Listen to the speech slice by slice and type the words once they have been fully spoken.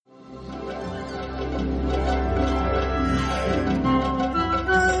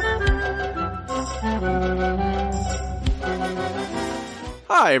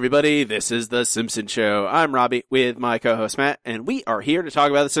Hi, everybody. This is The Simpson Show. I'm Robbie with my co-host Matt, and we are here to talk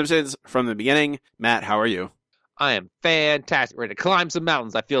about The Simpsons from the beginning. Matt, how are you? I am fantastic. Ready to climb some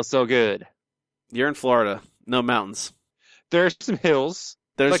mountains. I feel so good. You're in Florida. No mountains. There's some hills.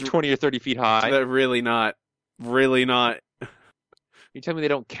 There's like 20 or 30 feet high. They're really not. Really not. You tell me they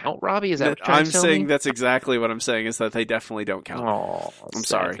don't count, Robbie? Is that what you're trying to tell saying me? that's exactly what I'm saying, is that they definitely don't count. Oh, I'm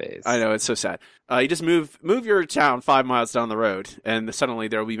sorry. Face. I know, it's so sad. You just move your town 5 miles down the road, and suddenly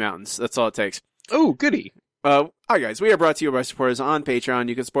there will be mountains. That's all it takes. Oh, goody. Hi, guys. We are brought to you by supporters on Patreon.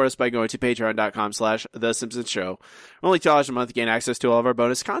 You can support us by going to patreon.com/The Simpsons Show. Only $2 a month to gain access to all of our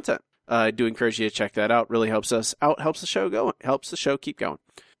bonus content. I do encourage you to check that out. Really helps us out, helps the show go, helps the show keep going.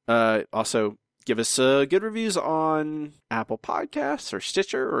 Also, give us good reviews on Apple Podcasts or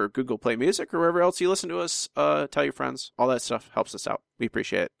Stitcher or Google Play Music or wherever else you listen to us. Tell your friends. All that stuff helps us out. We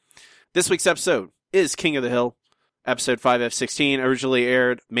appreciate it. This week's episode is King of the Hill, episode 5F16, originally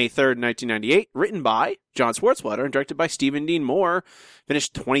aired May 3rd, 1998, written by John Swartzwelder and directed by Stephen Dean Moore.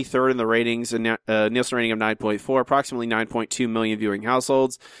 Finished 23rd in the ratings, and Nielsen rating of 9.4, approximately 9.2 million viewing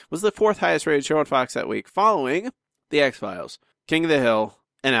households. Was the fourth highest rated show on Fox that week, following The X-Files, King of the Hill,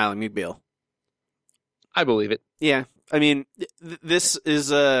 and Ally McBeal. I believe it. Yeah, I mean, this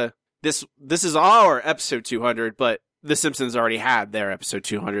is our episode 200, but The Simpsons already had their episode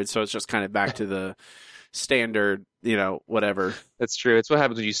 200, so it's just kind of back to the standard, whatever. That's true. It's what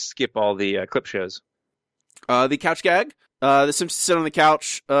happens when you skip all the clip shows. The couch gag. The Simpsons sit on the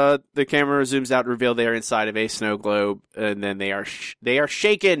couch. The camera zooms out to reveal they are inside of a snow globe, and then they are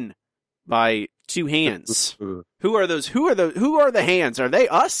shaken by two hands. Who are those? Who are the hands? Are they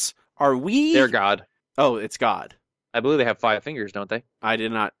us? Are we? They're God. Oh, it's God. I believe they have 5 fingers, don't they? I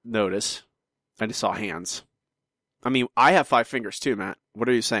did not notice. I just saw hands. I mean, I have 5 fingers too, Matt. What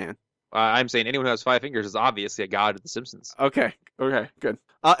are you saying? I'm saying anyone who has 5 fingers is obviously a god of The Simpsons. Okay, good.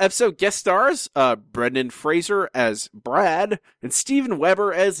 Episode guest stars, Brendan Fraser as Brad and Steven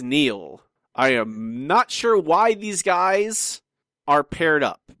Weber as Neil. I am not sure why these guys are paired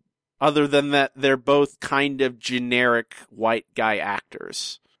up, other than that they're both kind of generic white guy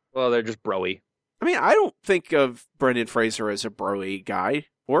actors. Well, they're just bro-y. I mean, I don't think of Brendan Fraser as a bro-y guy,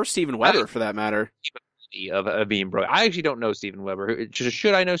 or Steven Weber for that matter. Of being bro. I actually don't know Steven Weber.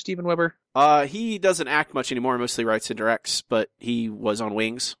 Should I know Steven Weber? He doesn't act much anymore. Mostly writes and directs, but he was on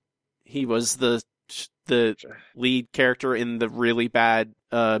Wings. He was the lead character in the really bad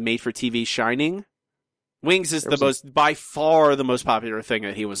made-for-TV Shining. Wings is by far the most popular thing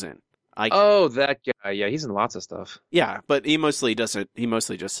that he was in. That guy. Yeah, he's in lots of stuff. Yeah, but he mostly doesn't. He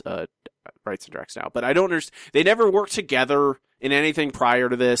mostly just writes and directs now. But I don't understand. They never worked together in anything prior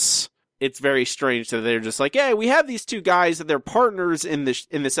to this. It's very strange that they're just like, yeah, we have these two guys that they're partners in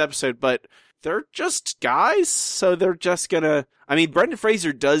this episode, but they're just guys, so they're just gonna. I mean, Brendan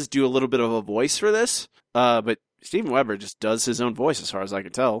Fraser does do a little bit of a voice for this, but Steven Weber just does his own voice, as far as I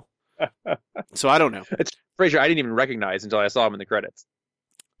can tell. So I don't know. It's Fraser. I didn't even recognize until I saw him in the credits.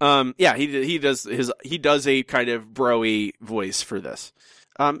 Yeah, he does a kind of bro-y voice for this.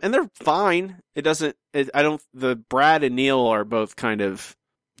 And they're fine. The Brad and Neil are both kind of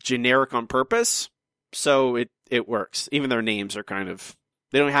generic on purpose, so it works. Even their names are kind of,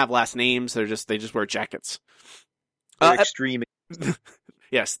 they don't have last names. They just wear jackets. Extreme.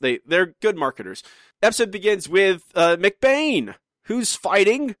 Yes, they're good marketers. Episode begins with McBain, who's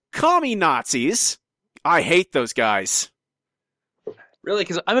fighting commie Nazis. I hate those guys. Really,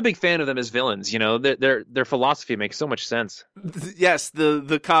 because I'm a big fan of them as villains. Their philosophy makes so much sense. Yes,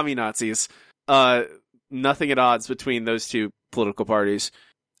 the commie Nazis. Nothing at odds between those two political parties.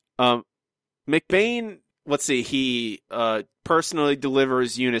 McBain, let's see, he personally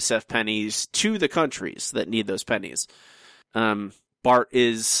delivers UNICEF pennies to the countries that need those pennies. Bart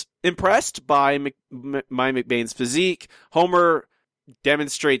is impressed by McBain's physique. Homer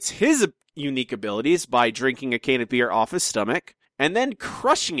demonstrates his unique abilities by drinking a can of beer off his stomach and then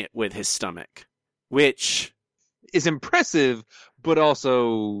crushing it with his stomach, which is impressive, but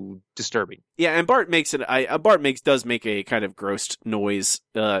also disturbing. Yeah, and Bart does make a kind of gross noise.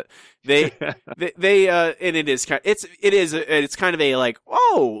 And it is kind of a like,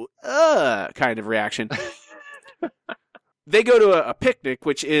 kind of reaction. They go to a picnic,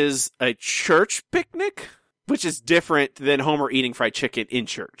 which is a church picnic, which is different than Homer eating fried chicken in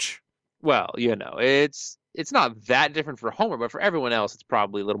church. Well, it's not that different for Homer, but for everyone else, it's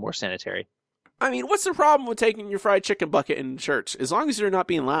probably a little more sanitary. I mean, what's the problem with taking your fried chicken bucket in church? As long as you're not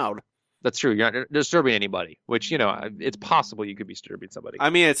being loud. That's true. You're not disturbing anybody, which, it's possible you could be disturbing somebody. I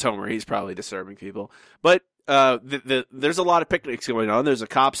mean, it's Homer. He's probably disturbing people. But there's a lot of picnics going on. There's a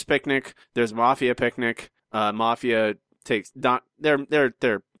cops picnic. There's a mafia picnic. Mafia they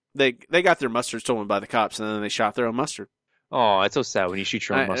got their mustard stolen by the cops, and then they shot their own mustard. Oh, it's so sad when you shoot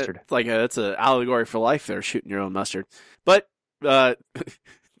your own mustard. It's an allegory for life. They're shooting your own mustard. But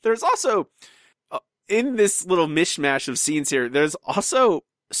there's also, in this little mishmash of scenes here, there's also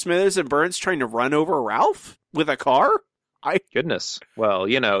Smithers and Burns trying to run over Ralph with a car. Goodness. Well,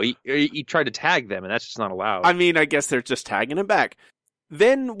 he tried to tag them, and that's just not allowed. I mean, I guess they're just tagging him back.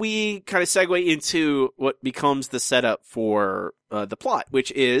 Then we kind of segue into what becomes the setup for the plot,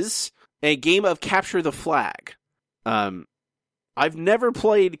 which is a game of Capture the Flag. I've never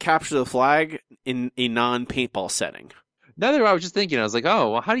played Capture the Flag in a non-paintball setting. Neither. I was just thinking. I was like,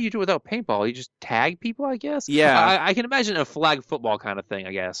 oh, well, how do you do it without paintball? You just tag people, I guess? Yeah. I can imagine a flag football kind of thing,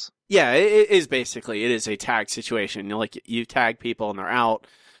 I guess. Yeah, it is a tag situation. You tag people and they're out,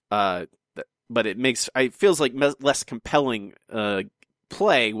 but it feels like less compelling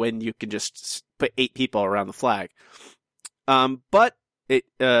play when you can just put 8 people around the flag. But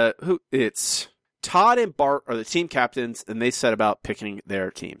it's Todd and Bart are the team captains, and they set about picking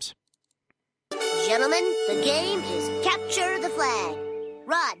their teams. Gentlemen, the game is Capture the Flag.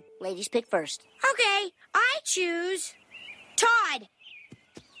 Rod, ladies pick first. Okay, I choose Todd.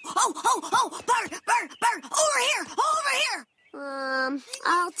 Oh, Bart, over here.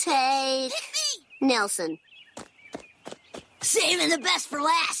 I'll take Nelson. Saving the best for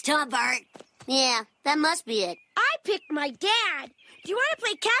last, huh, Bart? Yeah, that must be it. I picked my dad. Do you want to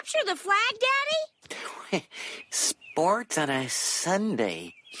play Capture the Flag, Daddy? Sports on a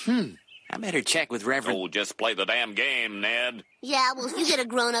Sunday. I better check with Reverend... Oh, just play the damn game, Ned. Yeah, well, if you get a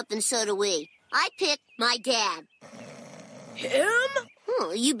grown-up, then so do we. I picked my dad. Him?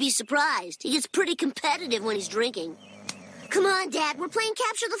 Oh, you'd be surprised. He gets pretty competitive when he's drinking. Come on, Dad, we're playing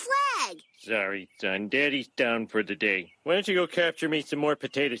Capture the Flag. Sorry, son. Daddy's down for the day. Why don't you go capture me some more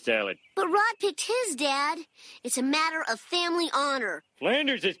potato salad? But Rod picked his dad. It's a matter of family honor.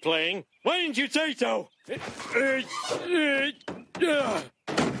 Flanders is playing. Why didn't you say so?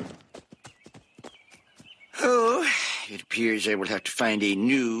 Oh, it appears I will have to find a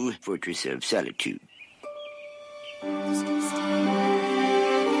new fortress of solitude.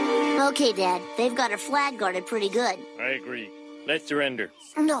 Okay, Dad, they've got our flag guarded pretty good. I agree. Let's surrender.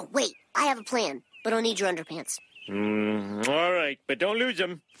 No, wait, I have a plan, but I'll need your underpants. All right, but don't lose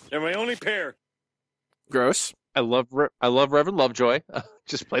them. They're my only pair. Gross. I love Reverend Lovejoy.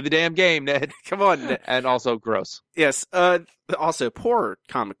 Just play the damn game, Ned. Come on, Ned. And also gross. Yes. Also, poor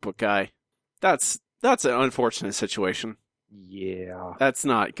comic book guy. That's an unfortunate situation. Yeah. That's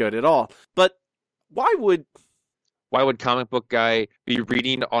not good at all. But why would comic book guy be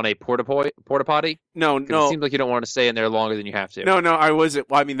reading on a porta potty? No. It seems like you don't want to stay in there longer than you have to. No, I wasn't.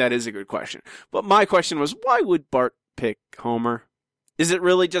 Well, I mean, that is a good question. But my question was, why would Bart pick Homer? Is it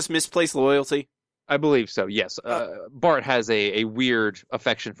really just misplaced loyalty? I believe so, yes. Bart has a weird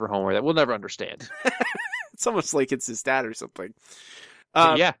affection for Homer that we'll never understand. It's almost like it's his dad or something.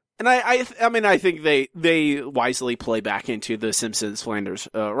 Yeah. And I mean, I think they wisely play back into the Simpsons-Flanders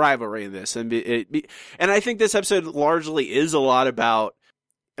rivalry in this. And I think this episode largely is a lot about,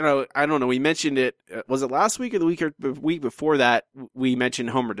 I don't know, we mentioned it, was it last week or the week before that, we mentioned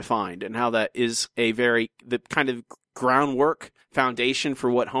Homer Defined and how that is the kind of groundwork foundation for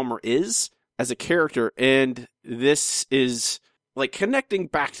what Homer is as a character. And this is like connecting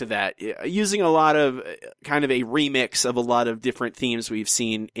back to that, using a lot of kind of a remix of a lot of different themes we've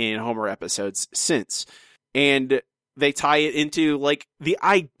seen in Homer episodes since. And they tie it into like the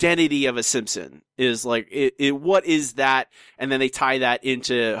identity of a Simpson is like, what is that? And then they tie that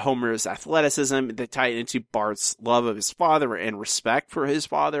into Homer's athleticism. They tie it into Bart's love of his father and respect for his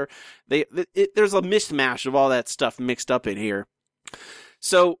father. There's a mishmash of all that stuff mixed up in here.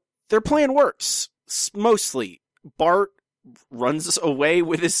 So their plan works mostly. Bart runs away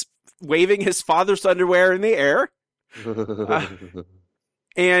with waving his father's underwear in the air.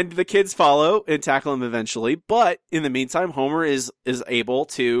 And the kids follow and tackle him eventually. But in the meantime, Homer is able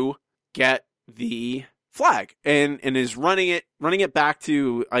to get the flag and is running it back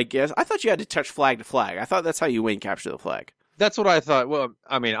to, I guess. I thought you had to touch flag to flag. I thought that's how you win Capture the Flag. That's what I thought. Well,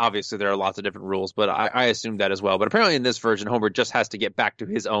 I mean, obviously there are lots of different rules, but I assumed that as well. But apparently in this version, Homer just has to get back to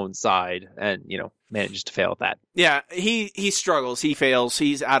his own side and, manages to fail at that. Yeah, he struggles. He fails.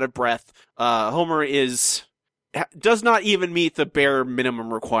 He's out of breath. Homer does not even meet the bare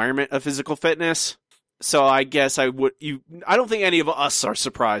minimum requirement of physical fitness. So I guess I don't think any of us are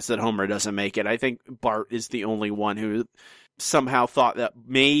surprised that Homer doesn't make it. I think Bart is the only one who somehow thought that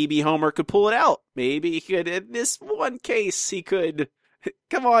maybe Homer could pull it out. Maybe he could, in this one case, he could.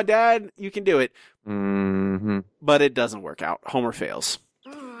 Come on, Dad, you can do it. Mm-hmm. But it doesn't work out. Homer fails.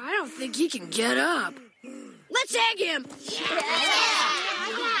 Oh, I don't think he can get up. Let's Let's egg him.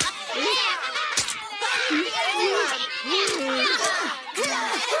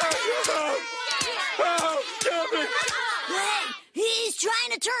 Hey, he's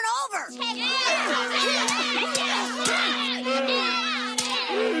trying to turn over.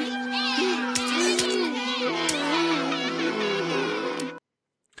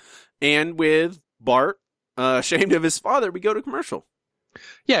 And with Bart ashamed of his father, we go to commercial.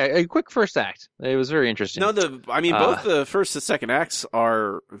 Yeah, a quick first act. It was very interesting. No, both the first and second acts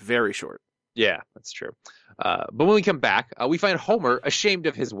are very short. Yeah, that's true. But when we come back, we find Homer ashamed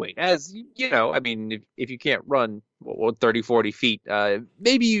of his weight. As, you know, I mean, if you can't run 30, 40 feet,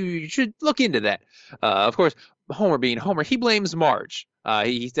 maybe you should look into that. Of course, Homer being Homer, he blames Marge.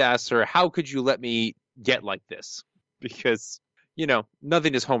 He asks her, how could you let me get like this? Because, you know,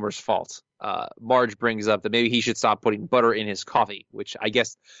 nothing is Homer's fault. Marge brings up that maybe he should stop putting butter in his coffee, which I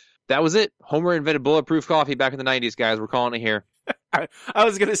guess that was it. Homer invented bulletproof coffee back in the 90s, guys. We're calling it here. I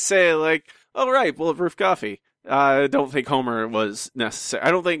was going to say, like, all right, bulletproof coffee. I don't think Homer was necessary.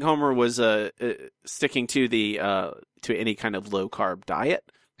 I don't think Homer was sticking to the to any kind of low carb diet.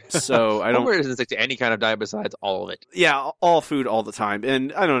 So I don't. Homer doesn't stick to any kind of diet besides all of it. Yeah, all food all the time,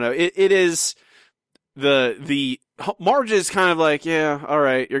 and I don't know. It is the Marge is kind of like, yeah, all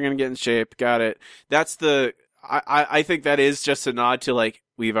right, you're gonna get in shape, got it. That's the. I think that is just a nod to, like,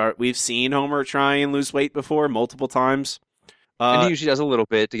 we've seen Homer try and lose weight before multiple times. And he usually does a little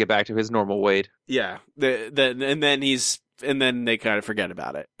bit to get back to his normal weight. Yeah, and then they kind of forget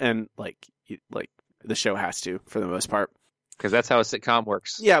about it, and like the show has to, for the most part, because that's how a sitcom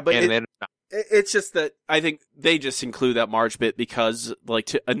works. Yeah, but it's just that I think they just include that Marge bit because, like,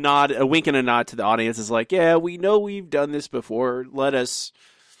 to a wink and a nod to the audience is like, yeah, we know we've done this before. Let us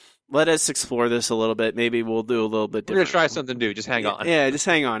explore this a little bit. Maybe we'll do a little bit different. We're gonna try something new. Just hang on. Yeah, just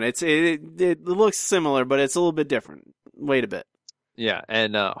hang on. It looks similar, but it's a little bit different. Wait a bit. Yeah,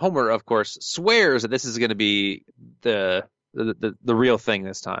 and Homer, of course, swears that this is going to be the real thing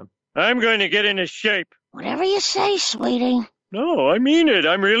this time. I'm going to get into shape. Whatever you say, sweetie. No, I mean it.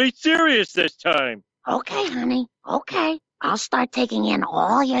 I'm really serious this time. Okay, honey. Okay. I'll start taking in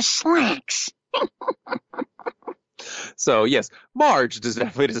all your slacks. So, yes, Marge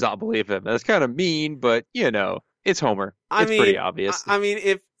definitely does not believe him. That's kind of mean, but, you know, it's Homer. It's pretty obvious. I mean,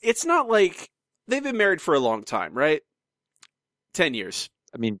 if it's not like they've been married for a long time, right? 10 years.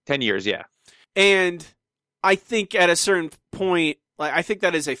 I mean, 10 years, yeah. And I think at a certain point, like, I think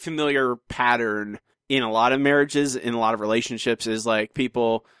that is a familiar pattern in a lot of marriages, in a lot of relationships, is like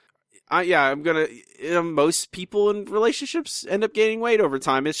people, most people in relationships end up gaining weight over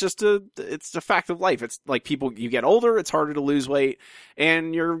time. It's just it's a fact of life. It's like you get older, it's harder to lose weight,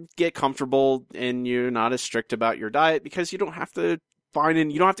 and you get comfortable, and you're not as strict about your diet because you don't have to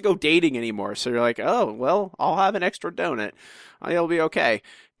you don't have to go dating anymore. So you're like, oh, well, I'll have an extra donut. It'll be okay.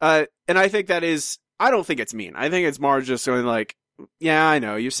 And I think I don't think it's mean. I think it's Marge just going like, yeah, I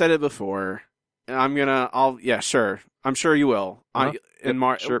know, you said it before. Yeah, sure. I'm sure you will.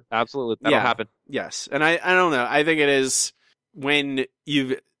 Sure, absolutely. That'll happen. Yes. And I don't know. I think it is when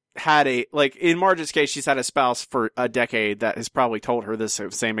you've had in Marge's case, she's had a spouse for a decade that has probably told her this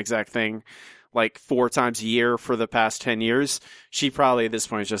same exact thing like 4 times a year for the past 10 years. She probably at this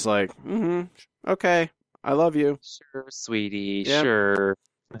point is just like, okay, I love you. Sure, sweetie, yep. Sure.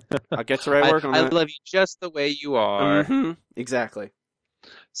 I'll get to work on that. I love you just the way you are. Mm-hmm. Exactly.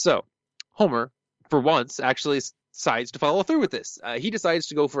 So, Homer, for once, actually decides to follow through with this. He decides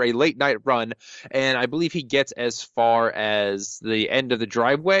to go for a late night run, and I believe he gets as far as the end of the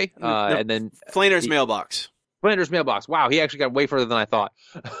driveway, and then Flanders mailbox. Flanders mailbox. Wow, he actually got way further than I thought.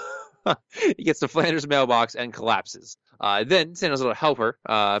 He gets to Flanders mailbox and collapses. Then Santa's little helper,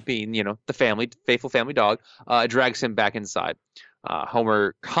 being, you know, the faithful family dog, drags him back inside.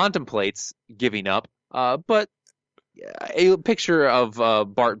 Homer contemplates giving up, but a picture of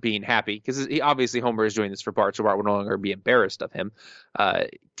Bart being happy, because obviously Homer is doing this for Bart, so Bart will no longer be embarrassed of him,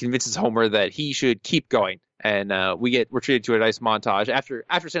 convinces Homer that he should keep going. And we're treated to a nice montage. After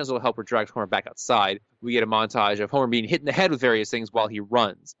Santa's little helper drags Homer back outside, we get a montage of Homer being hit in the head with various things while he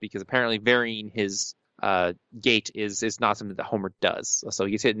runs, because apparently varying his gait is not something that Homer does. So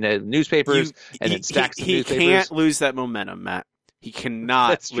he gets hit in the newspapers and then stacks the newspapers. He can't lose that momentum, Matt. He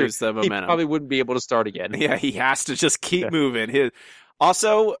cannot lose that momentum. He probably wouldn't be able to start again. Yeah, he has to just keep moving.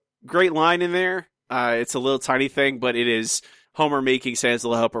 Also, great line in there. It's a little tiny thing, but it is Homer making Santa's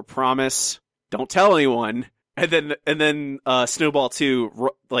little helper promise, don't tell anyone. And then Snowball 2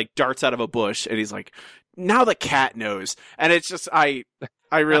 like darts out of a bush, and he's like, now the cat knows. And it's just I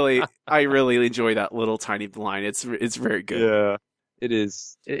really enjoy that little tiny line. It's very good. It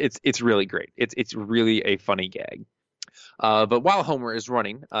is. It's really great. It's really a funny gag. But while Homer is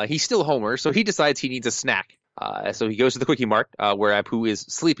running, he's still Homer, so he decides he needs a snack. So he goes to the Quickie Mart, where Apu is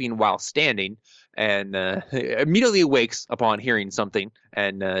sleeping while standing, and immediately awakes upon hearing something,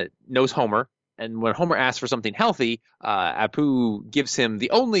 and knows Homer. And when Homer asks for something healthy, Apu gives him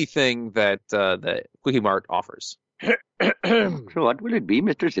the only thing that the Quickie Mart offers. So what will it be,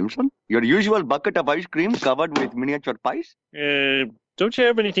 Mr. Simpson? Your usual bucket of ice cream covered with miniature pies? Don't you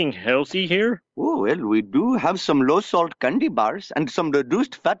have anything healthy here? Oh, well, we do have some low-salt candy bars and some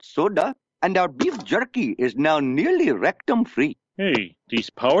reduced-fat soda, and our beef jerky is now nearly rectum-free. Hey, these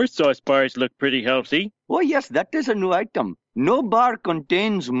Powersauce bars look pretty healthy. Oh, yes, that is a new item. No bar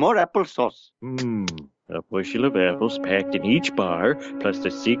contains more applesauce. A bushel of apples packed in each bar, plus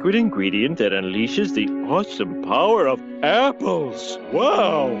the secret ingredient that unleashes the awesome power of apples.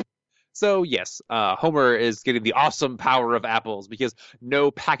 Wow! So yes, Homer is getting the awesome power of apples because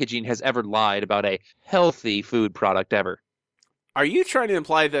no packaging has ever lied about a healthy food product ever. Are you trying to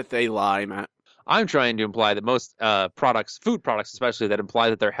imply that they lie, Matt? I'm trying to imply that most products, food products especially, that imply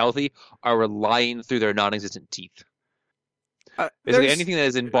that they're healthy are lying through their non-existent teeth. Basically, anything that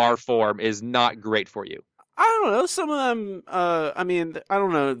is in bar form is not great for you. I don't know. Some of them, I mean, I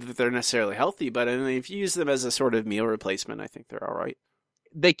don't know that they're necessarily healthy, but I mean, if you use them as a sort of meal replacement, I think they're all right.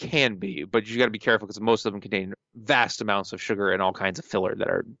 They can be, but you got to be careful because most of them contain vast amounts of sugar and all kinds of filler that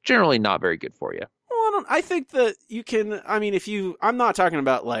are generally not very good for you. Well, I think that you can, I mean, I'm not talking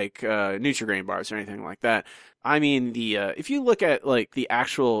about like Nutri-Grain bars or anything like that. I mean, if you look at like the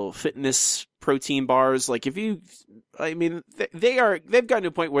actual fitness protein bars, like they've gotten to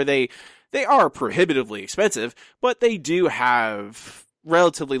a point where they are prohibitively expensive, but they do have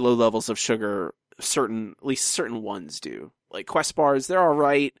relatively low levels of sugar. At least certain ones do. Like Quest bars, they're all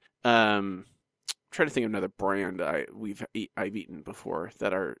right. I'm trying to think of another brand I've eaten before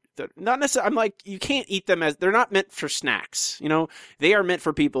that not necessarily. I'm like, you can't eat them they're not meant for snacks. You know, they are meant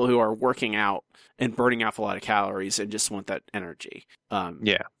for people who are working out and burning off a lot of calories and just want that energy. And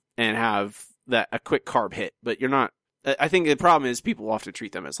have a quick carb hit. But you're not. I think the problem is people often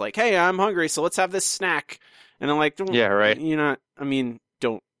treat them as like, hey, I'm hungry, so let's have this snack. And I'm like, yeah, right. You're not. I mean,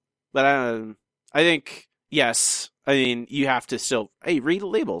 don't. But I think yes. I mean, you have to still, read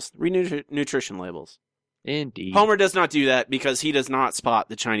labels, read nutrition labels. Indeed. Homer does not do that because he does not spot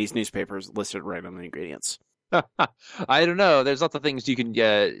the Chinese newspapers listed right on the ingredients. I don't know. There's lots of things you can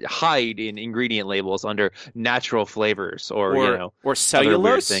hide in ingredient labels under natural flavors or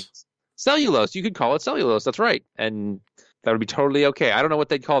cellulose. Things. Cellulose. You could call it cellulose. That's right. And that would be totally okay. I don't know what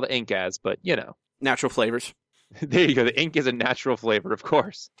they'd call the ink as, but natural flavors. There you go. The ink is a natural flavor, of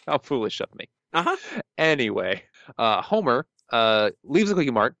course. How foolish of me. Anyway, Homer leaves the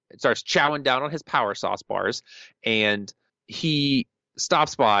Quickie Mart, starts chowing down on his Powersauce bars, and he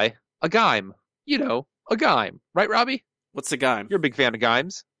stops by a Gime. A Gime. Right, Robbie? What's a Gime? You're a big fan of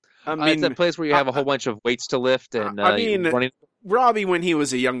Gimes. I mean, it's that place where you have a whole bunch of weights to lift. And running. Robbie, when he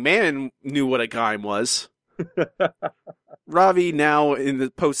was a young man, knew what a Gime was. Robbie, now in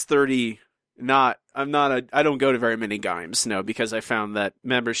the post-30... I don't go to very many Gimes, no, because I found that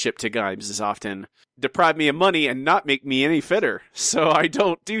membership to Gimes is often deprive me of money and not make me any fitter. So I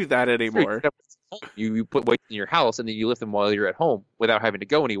don't do that anymore. You put weights in your house and then you lift them while you're at home without having to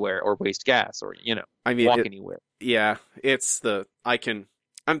go anywhere or waste gas or, walk anywhere. Yeah,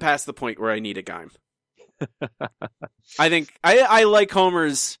 I'm past the point where I need a Gime. I think I like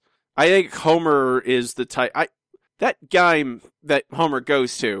Homer's. I think Homer is the type. That Gime that Homer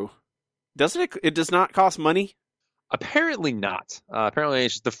goes to. Doesn't it? It does not cost money. Apparently not. Apparently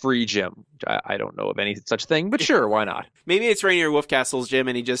it's just a free gym. I don't know of any such thing, but sure, why not? Maybe it's Rainier Wolfcastle's gym,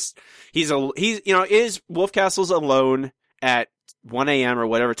 and is Wolfcastle's alone at 1 a.m. or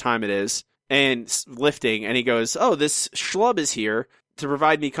whatever time it is, and lifting, and he goes, "Oh, this schlub is here to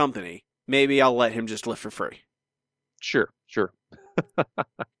provide me company. Maybe I'll let him just lift for free." Sure.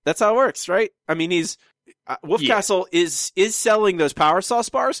 That's how it works, right? I mean, Wolfcastle is selling those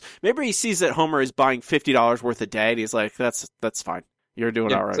Powersauce bars. Maybe he sees that Homer is buying $50 worth a day, and he's like, "That's fine. You're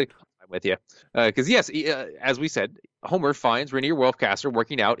doing all right." Like, I'm with you. Because yes, as we said, Homer finds Rainier Wolfcaster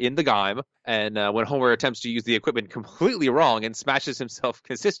working out in the Gime, and when Homer attempts to use the equipment completely wrong and smashes himself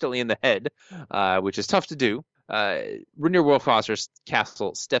consistently in the head, which is tough to do, Rainier Wolfcaster's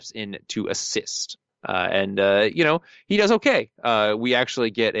castle steps in to assist, and he does okay. We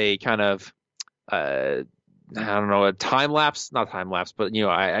actually get a kind of I don't know, a time lapse, not time lapse, but what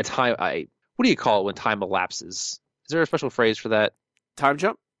do you call it when time elapses? Is there a special phrase for that? Time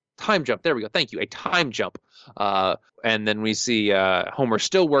jump? time jump. There we go. Thank you. A time jump. And then we see Homer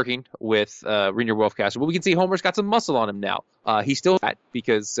still working with Rainier Wolfcaster. But we can see Homer's got some muscle on him now. He's still fat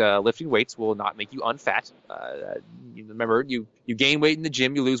because lifting weights will not make you unfat. Remember, you gain weight in the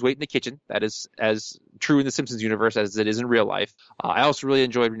gym, you lose weight in the kitchen. That is as true in the Simpsons universe as it is in real life. I also really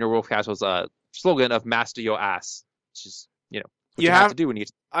enjoyed Rainier Wolfcastle's slogan of "Master your ass," which is, what you have to do when you.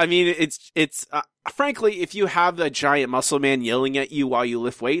 I mean, it's frankly, if you have a giant muscle man yelling at you while you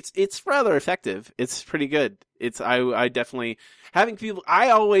lift weights, it's rather effective. It's pretty good. I definitely having people. I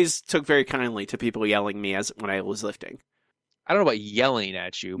always took very kindly to people yelling at me when I was lifting. I don't know about yelling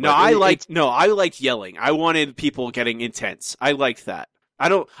at you. But I liked yelling. I wanted people getting intense. I liked that.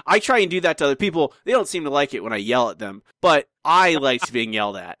 I try and do that to other people. They don't seem to like it when I yell at them, but I liked being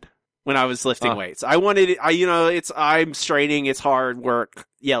yelled at when I was lifting weights. I wanted it. I'm straining. It's hard work.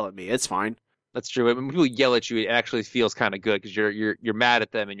 Yell at me. It's fine. That's true. When people yell at you, it actually feels kind of good because you're mad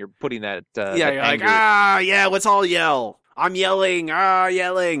at them and you're putting that. You're like, let's all yell. I'm yelling.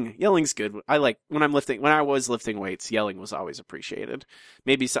 Yelling. Yelling's good. I like when I was lifting weights, yelling was always appreciated.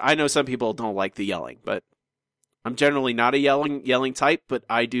 I know some people don't like the yelling, but I'm generally not a yelling type, but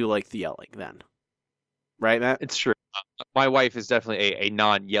I do like the yelling then. Right, Matt? It's true. My wife is definitely a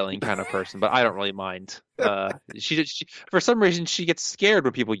non-yelling kind of person, but I don't really mind. She for some reason she gets scared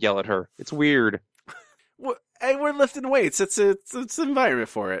when people yell at her. It's weird. Hey, we're lifting weights. It's an environment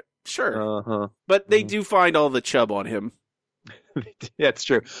for it. Sure. But they do find all the chub on him. That's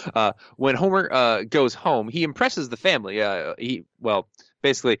true. When Homer goes home, he impresses the family.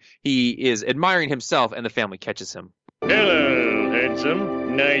 Basically, he is admiring himself, and the family catches him. Hello,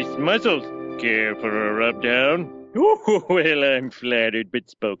 handsome. Nice muscles. Care for a rub down? Oh, well, I'm flattered, but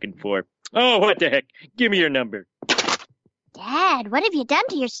spoken for. Oh, what the heck? Give me your number. Dad, what have you done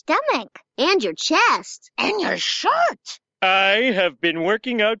to your stomach? And your chest? And your shirt? I have been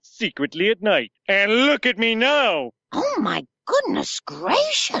working out secretly at night. And look at me now. Oh, my goodness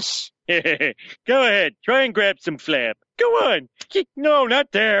gracious. Go ahead. Try and grab some flab. Go on. No,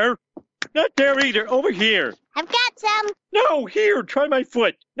 not there. Not there either. Over here. I've got some. No, here. Try my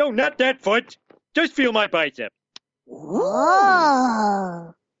foot. No, not that foot. Just feel my bicep.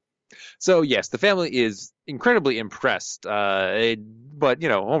 Whoa. So, yes, the family is incredibly impressed, but,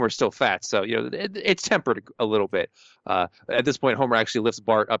 Homer's still fat, so, it's tempered a little bit. At this point, Homer actually lifts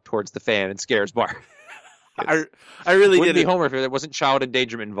Bart up towards the fan and scares Bart. I really wouldn't did be Homer if there wasn't child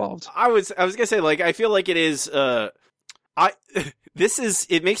endangerment involved. I was gonna say, I feel like it is,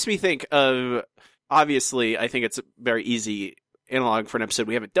 it makes me think of, obviously, I think it's a very easy analog for an episode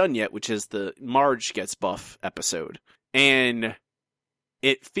we haven't done yet, which is the Marge Gets Buff episode. And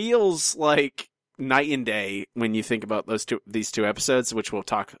it feels like night and day when you think about these two episodes, which we'll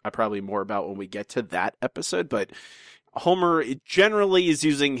talk probably more about when we get to that episode. But Homer generally is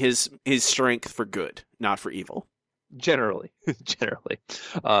using his strength for good, not for evil. Generally.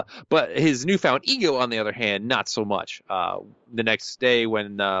 But his newfound ego, on the other hand, not so much. The next day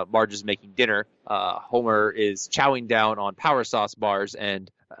when Marge is making dinner, Homer is chowing down on Powersauce bars and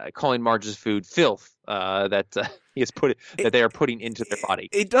calling Marge's food filth that they are putting into their body.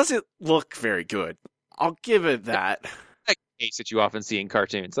 It doesn't look very good. I'll give it that. That case that you often see in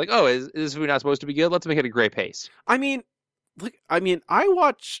cartoons. Like, oh, is this food not supposed to be good? Let's make it a gray paste. You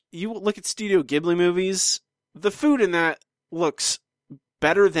look at Studio Ghibli movies. The food in that looks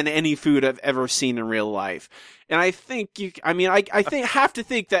better than any food I've ever seen in real life. And I think have to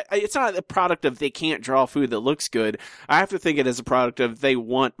think that it's not a product of they can't draw food that looks good. I have to think it is a product of they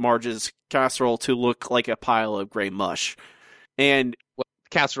want Marge's casserole to look like a pile of gray mush. And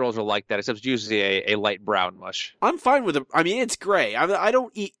casseroles are like that, except it's usually a light brown mush. I'm fine with it. I mean, it's gray.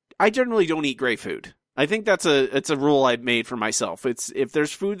 I generally don't eat gray food. I think it's a rule I've made for myself. If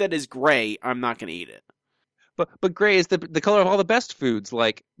there's food that is gray, I'm not going to eat it. But gray is the color of all the best foods,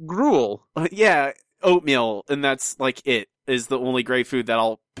 like gruel. Yeah, oatmeal, and that's it is the only gray food that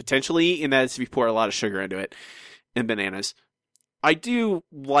I'll potentially eat, and that is if you pour a lot of sugar into it and bananas. I do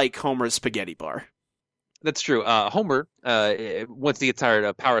like Homer's spaghetti bar. That's true. Homer, once he gets tired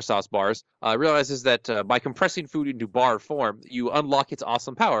of Powersauce bars, realizes that by compressing food into bar form, you unlock its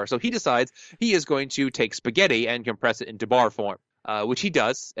awesome power. So he decides he is going to take spaghetti and compress it into bar form. Which he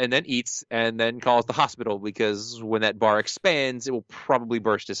does, and then eats, and then calls the hospital, because when that bar expands, it will probably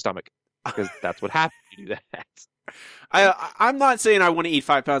burst his stomach. Because that's what happens when you do that. I'm not saying I want to eat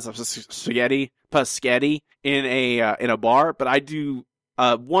 5 pounds of spaghetti in a bar, but I do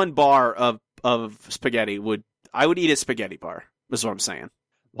 1 bar of spaghetti I would eat a spaghetti bar, is what I'm saying.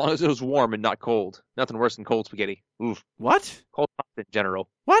 As long as it was warm and not cold. Nothing worse than cold spaghetti. Oof. What? Cold pasta in general.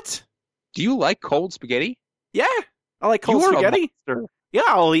 What? Do you like cold spaghetti? Yeah. I like cold spaghetti. Yeah,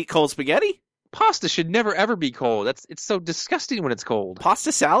 I'll eat cold spaghetti. Pasta should never ever be cold. It's so disgusting when it's cold.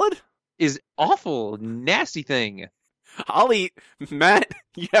 Pasta salad? Is awful, nasty thing. I'll eat, Matt,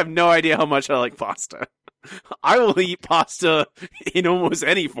 you have no idea how much I like pasta. I will eat pasta in almost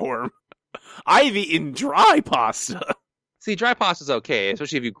any form. I've eaten dry pasta. See, dry pasta's okay,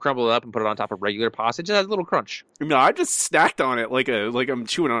 especially if you crumble it up and put it on top of regular pasta. It just has a little crunch. No, I just snacked on it like I'm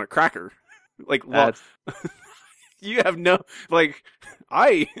chewing on a cracker. Like, well, you have no, like,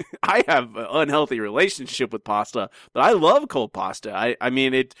 I have an unhealthy relationship with pasta, but I love cold pasta. I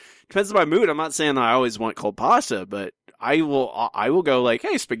mean, it depends on my mood. I'm not saying I always want cold pasta, but I will go like,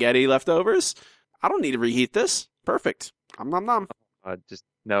 hey, spaghetti leftovers. I don't need to reheat this. Perfect. Nom. Just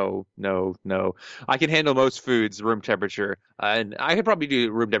no. I can handle most foods room temperature, and I could probably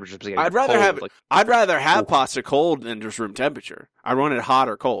do room temperature spaghetti. I'd rather have pasta cold than just room temperature. I want it hot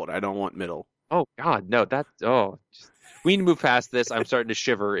or cold. I don't want middle. Oh God, no! We need to move past this. I'm starting to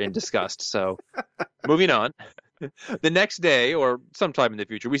shiver in disgust. So, moving on. The next day, or sometime in the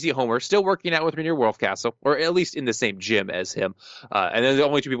future, we see Homer still working out with Rainier Wolfcastle, or at least in the same gym as him. And they're the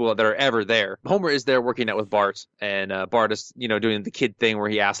only two people that are ever there. Homer is there working out with Bart, and Bart is, doing the kid thing where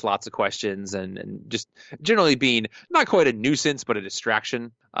he asks lots of questions and just generally being not quite a nuisance, but a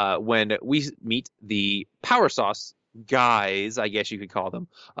distraction. When we meet the Powersauce guys, I guess you could call them,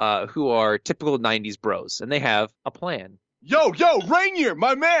 who are typical 90s bros, and they have a plan. Yo, Rainier,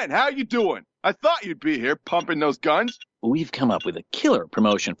 my man, how you doing? I thought you'd be here pumping those guns. We've come up with a killer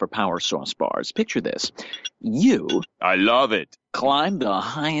promotion for Powersauce bars. Picture this. I love it. Climb the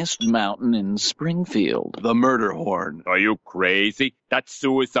highest mountain in Springfield. The murder horn. Are you crazy? That's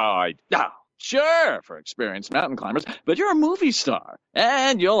suicide. Ah, sure, for experienced mountain climbers, but you're a movie star,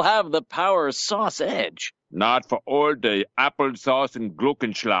 and you'll have the Powersauce edge. Not for all the applesauce and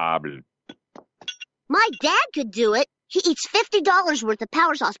Gluckenschlabel. My dad could do it. He eats $50 worth of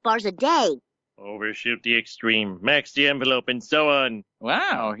Powersauce bars a day. Overshoot the extreme, max the envelope, and so on.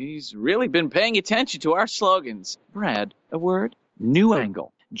 Wow, he's really been paying attention to our slogans. Brad, a word? New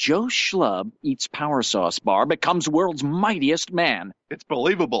angle. Joe Schlub eats Powersauce bar, becomes world's mightiest man. It's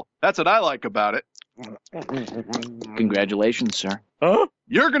believable. That's what I like about it. Congratulations, sir. Huh?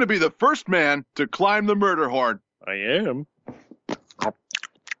 You're going to be the first man to climb the murder horn. I am.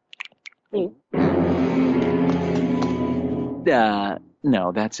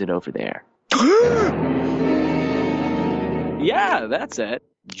 No, that's it over there. Yeah, that's it.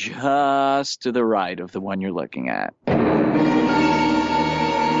 Just to the right of the one you're looking at.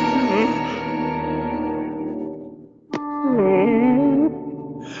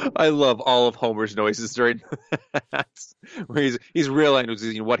 I love all of Homer's noises during that, where he's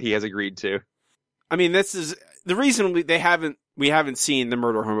realizing what he has agreed to. I mean, this is the reason we haven't seen the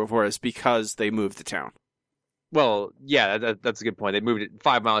murder horn before is because they moved to town. Well, yeah, that's a good point. They moved it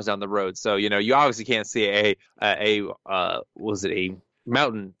 5 miles down the road, so you obviously can't see a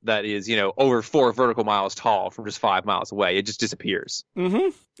mountain that is over 4 vertical miles tall from just 5 miles away. It just disappears.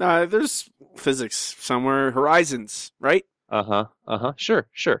 Mm-hmm. There's physics somewhere, horizons, right? Sure.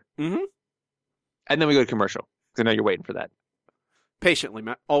 Mm-hmm. And then we go to commercial because I know you're waiting for that. Patiently,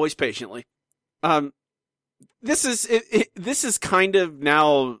 Matt. Always patiently. This is kind of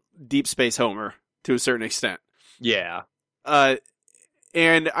now Deep Space Homer to a certain extent. Yeah.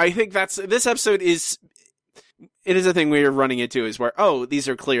 And I think this episode is a thing we're running into is where, these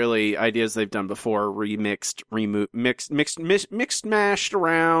are clearly ideas they've done before, remixed, mixed, mashed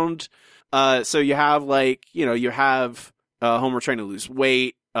around. So you have Homer trying to lose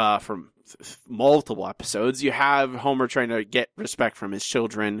weight, from multiple episodes. You have Homer trying to get respect from his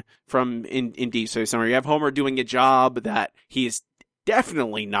children from in Deep Space Homer. You have Homer doing a job that he is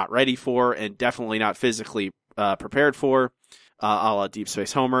definitely not ready for and definitely not physically prepared for, a la Deep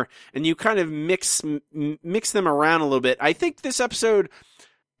Space Homer, and you kind of mix them around a little bit. I think this episode,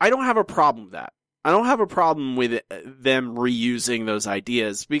 I don't have a problem with that. I don't have a problem with them reusing those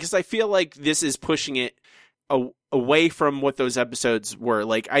ideas because I feel like this is pushing it away from what those episodes were.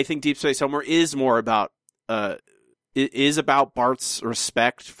 Like, I think Deep Space Homer is more about Bart's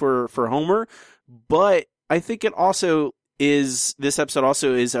respect for Homer, but I think this episode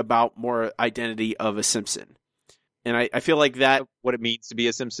also is about more identity of a Simpson. And I feel like that... What it means to be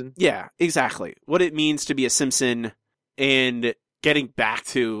a Simpson? Yeah, exactly. What it means to be a Simpson and getting back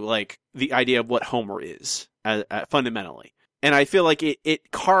to, like, the idea of what Homer is, fundamentally. And I feel like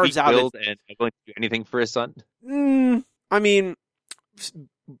it carves out... And willing to do anything for his son? I mean,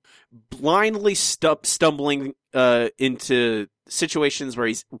 blindly stumbling into situations where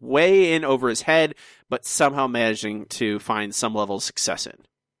he's way in over his head, but somehow managing to find some level of success in.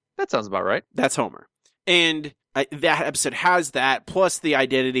 That sounds about right. That's Homer. And that episode has that, plus the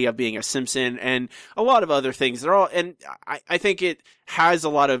identity of being a Simpson and a lot of other things. They're all, and I think it has a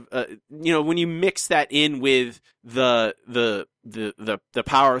lot of, when you mix that in with the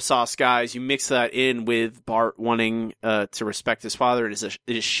Powersauce guys, you mix that in with Bart wanting to respect his father. It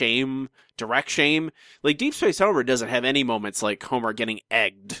is shame, direct shame. Like Deep Space Homer doesn't have any moments like Homer getting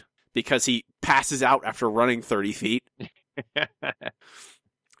egged because he passes out after running 30 feet.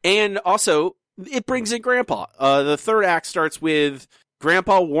 And also, it brings in Grandpa. The third act starts with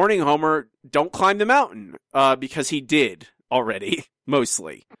Grandpa warning Homer, don't climb the mountain, because he did already,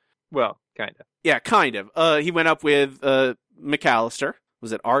 mostly. Well, kind of. Yeah, kind of. He went up with McAllister.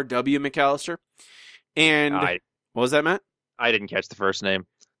 Was it R.W. McAllister? And what was that, Matt? I didn't catch the first name.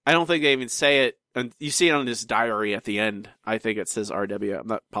 I don't think they even say it. And you see it on his diary at the end. I think it says R.W. I'm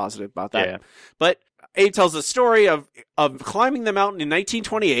not positive about that. Yeah. But Abe tells the story of climbing the mountain in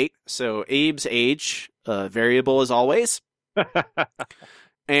 1928. So Abe's age, variable as always.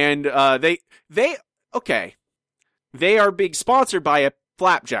 And they are being sponsored by a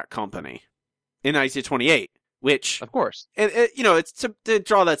flapjack company in 1928, which, of course, it's to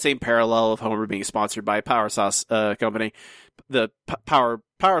draw that same parallel of Homer being sponsored by a Powersauce company, the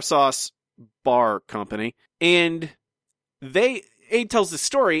Powersauce bar company, and Abe tells the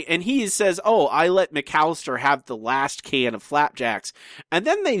story, and he says, "Oh, I let McAllister have the last can of flapjacks," and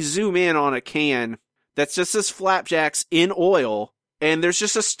then they zoom in on a can that's just says flapjacks in oil, and there's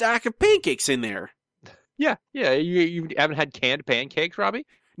just a stack of pancakes in there. Yeah. You haven't had canned pancakes, Robbie?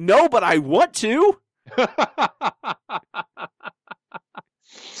 No, but I want to.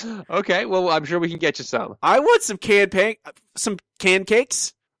 Okay, well, I'm sure we can get you some. I want some canned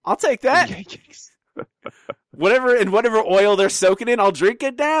cakes. I'll take that. Pancakes. Whatever oil they're soaking in, I'll drink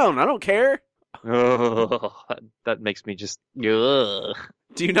it down. I don't care. Oh, that makes me just. Ugh.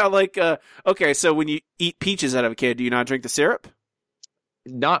 Do you not like? Okay, so when you eat peaches out of a can, do you not drink the syrup?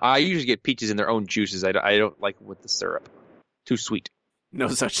 I usually get peaches in their own juices. I don't like it with the syrup. Too sweet. No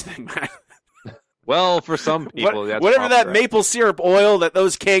such thing, man. Well, for some people, that's whatever that right. maple syrup oil that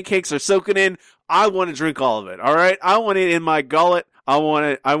those cakes are soaking in, I want to drink all of it. All right, I want it in my gullet. I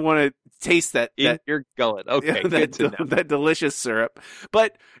want to taste that in your gullet. Okay, good to know. That delicious syrup.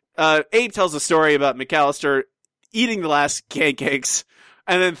 But Abe tells a story about McAllister eating the last cakes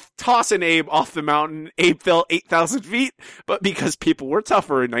and then tossing Abe off the mountain. Abe fell 8,000 feet, but because people were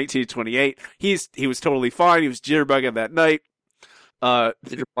tougher in 1928, he was totally fine. He was jitterbugging that night.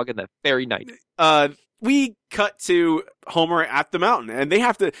 Jitterbugging that very night. We cut to Homer at the mountain, and they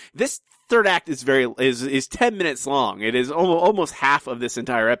have to. This third act is 10 minutes long. It is almost half of this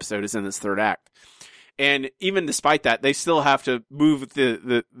entire episode is in this third act. And even despite that, they still have to move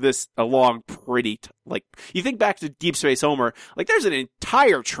this along pretty, you think back to Deep Space Homer, there's an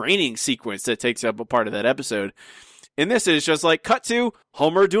entire training sequence that takes up a part of that episode. And this is just cut to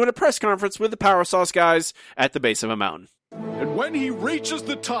Homer doing a press conference with the Powersauce guys at the base of a mountain. And when he reaches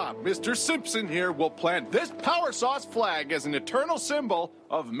the top, Mr. Simpson here will plant this Powersauce flag as an eternal symbol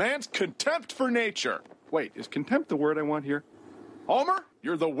of man's contempt for nature. Wait, is contempt the word I want here? Homer,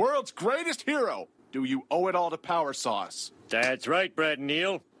 you're the world's greatest hero. Do you owe it all to Powersauce? That's right, Brad and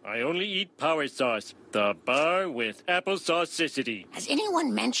Neil. I only eat Powersauce, the bar with applesaucicity. Has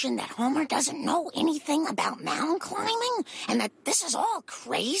anyone mentioned that Homer doesn't know anything about mountain climbing? And that this is all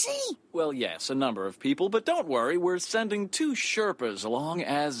crazy? Well, yes, a number of people, but don't worry, we're sending 2 Sherpas along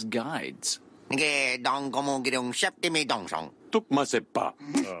as guides.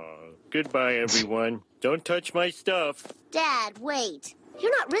 Goodbye, everyone. Don't touch my stuff. Dad, wait.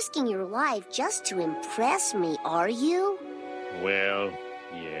 You're not risking your life just to impress me, are you? Well,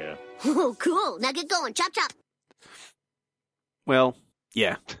 yeah. Oh, cool. Now get going. Chop, chop. Well,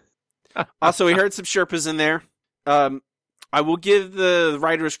 yeah. Also, we heard some Sherpas in there. I will give the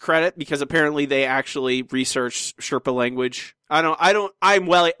writers credit because apparently they actually researched Sherpa language. I'm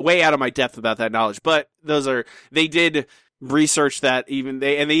way out of my depth about that knowledge, but they did research that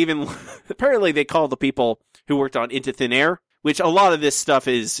apparently they called the people who worked on Into Thin Air, which a lot of this stuff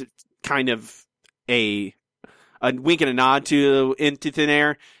is kind of a wink and a nod to Into Thin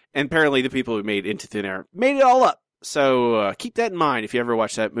Air, and apparently the people who made Into Thin Air made it all up. So keep that in mind if you ever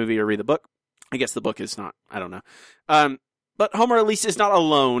watch that movie or read the book. I guess the book is not. I don't know. But Homer at least is not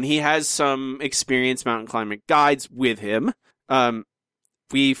alone. He has some experienced mountain climbing guides with him.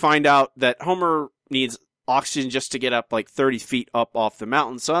 We find out that Homer needs oxygen just to get up 30 feet up off the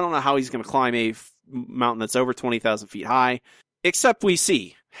mountain. So I don't know how he's going to climb a mountain that's over 20,000 feet high, except we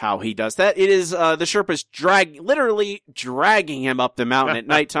see how he does that. It is the Sherpas literally dragging him up the mountain at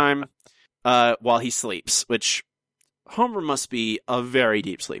nighttime while he sleeps, which Homer must be a very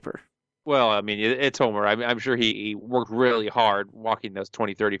deep sleeper. Well, I mean, it's Homer. I'm sure he worked really hard walking those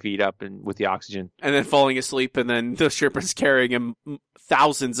 20, 30 feet up and with the oxygen. And then falling asleep, and then the Sherpa's carrying him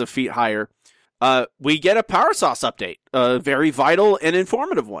thousands of feet higher. We get a Powersauce update, a very vital and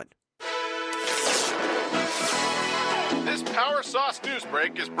informative one. This Powersauce news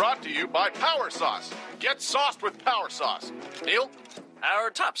break is brought to you by Powersauce. Get sauced with Powersauce. Neil? Our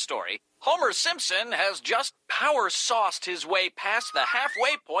top story. Homer Simpson has just power-sauced his way past the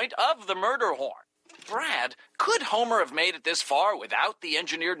halfway point of the murder horn. Brad, could Homer have made it this far without the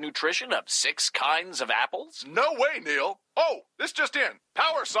engineered nutrition of 6 kinds of apples? No way, Neil. Oh, this just in.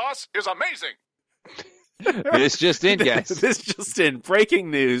 Powersauce is amazing. This just in, guys. This just in.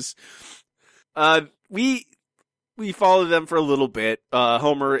 Breaking news. We followed them for a little bit.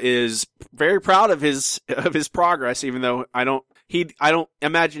 Homer is very proud of his progress, even though I don't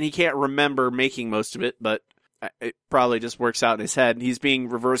imagine he can't remember making most of it, but it probably just works out in his head. He's being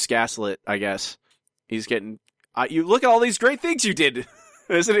reverse gaslit, I guess. He's getting, you look at all these great things you did.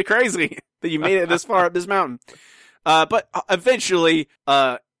 Isn't it crazy that you made it this far up this mountain? But eventually,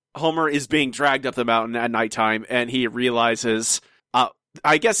 Homer is being dragged up the mountain at nighttime, and he realizes,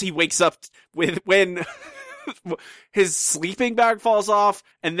 I guess he wakes up when his sleeping bag falls off,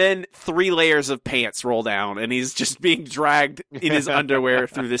 and then 3 layers of pants roll down, and he's just being dragged in his underwear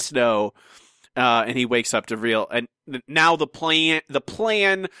through the snow. And he wakes up to real, and now the plan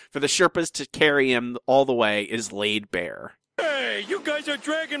for the Sherpas to carry him all the way is laid bare. Hey, you guys are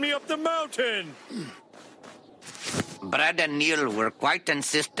dragging me up the mountain! Brad and Neil were quite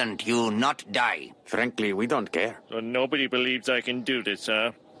insistent you not die. Frankly, we don't care. So nobody believes I can do this,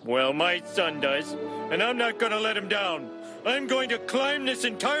 huh? Well, my son does, and I'm not going to let him down. I'm going to climb this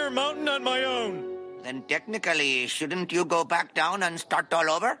entire mountain on my own. Then technically, shouldn't you go back down and start all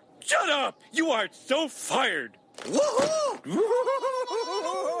over? Shut up! You are so fired! Woohoo!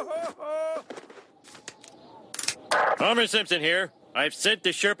 Homer Simpson here. I've sent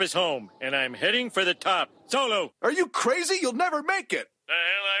the Sherpas home, and I'm heading for the top. Solo! Are you crazy? You'll never make it. The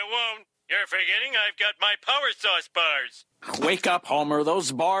hell I won't. You're forgetting I've got my Powersauce bars. Wake up, Homer.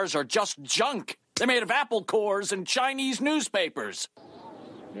 Those bars are just junk. They're made of apple cores and Chinese newspapers.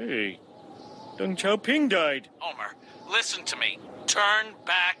 Hey, Deng Xiaoping died. Homer, listen to me. Turn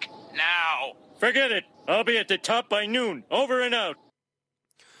back now. Forget it. I'll be at the top by noon. Over and out.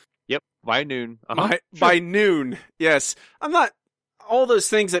 Yep, by noon. Uh-huh. By noon, yes. I'm not... All those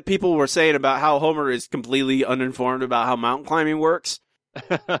things that people were saying about how Homer is completely uninformed about how mountain climbing works.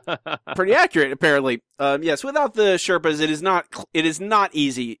 Pretty accurate, apparently. Yes, without the Sherpas, it is not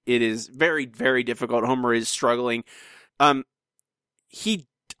easy. It is very, very difficult. Homer is struggling. He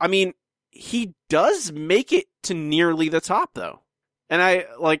does make it to nearly the top, though. And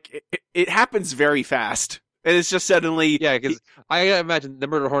it happens very fast. And it's just suddenly... Yeah, because I imagine the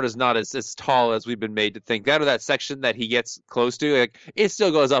murder horn is not as tall as we've been made to think. That or that section that he gets close to, it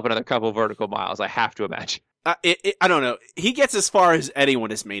still goes up another couple vertical miles, I have to imagine. I don't know. He gets as far as anyone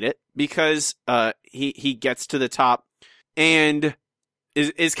has made it, because he gets to the top and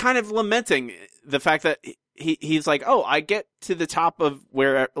is kind of lamenting the fact that he's like, oh, I get to the top of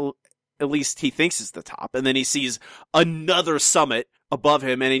where at least he thinks is the top, and then he sees another summit above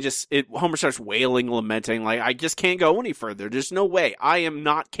him, and Homer starts wailing, lamenting, like, I just can't go any further. There's no way. I am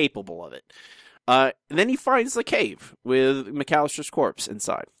not capable of it. And then he finds the cave with McAllister's corpse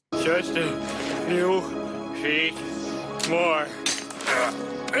inside. Just a few feet more.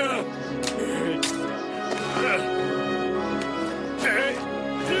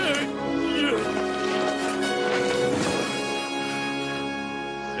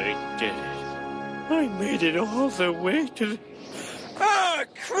 I did it. I made it all the way to the... Ah,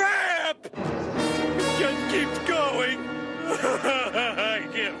 crap! It just keeps going. I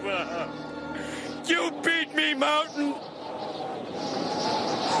give up. You beat me, mountain.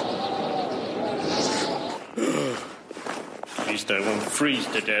 At least I won't freeze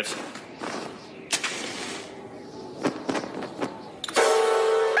to death.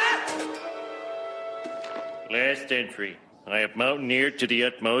 Last entry. I have mountaineered to the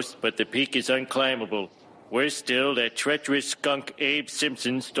utmost, but the peak is unclimbable. Worse still, that treacherous skunk Abe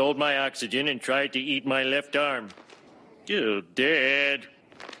Simpson stole my oxygen and tried to eat my left arm. Oh, Dad.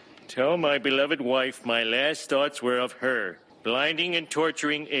 Tell my beloved wife my last thoughts were of her, blinding and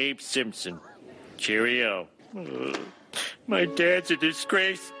torturing Abe Simpson. Cheerio. Oh, my dad's a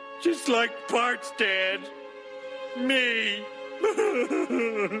disgrace, just like Bart's dad. Me.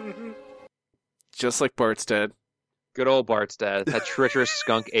 Just like Bart's dad. Good old Bart's dad, that treacherous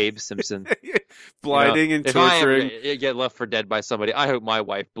skunk Abe Simpson. Blinding and torturing. If I get left for dead by somebody, I hope my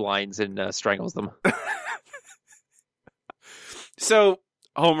wife blinds and strangles them. So,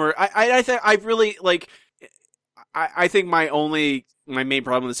 Homer, I think my main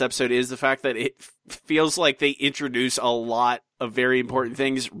problem with this episode is the fact that it feels like they introduce a lot of very important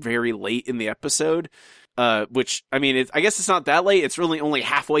things very late in the episode. Which, I mean, I guess it's not that late. It's really only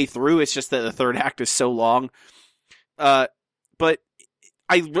halfway through. It's just that the third act is so long. But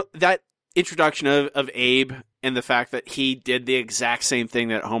that introduction of Abe and the fact that he did the exact same thing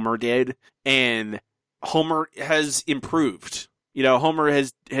that Homer did, and Homer has improved. Homer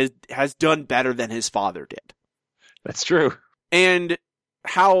has done better than his father did. That's true. And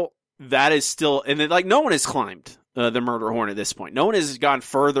how that is still, and then, no one has climbed the murder horn at this point. No one has gone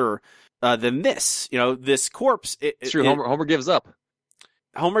further than this. This corpse. It's true. Homer gives up.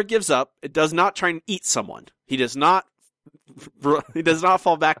 Homer gives up. It does not try and eat someone. He does not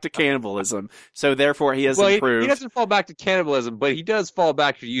fall back to cannibalism. So therefore, he has improved. He doesn't fall back to cannibalism, but he does fall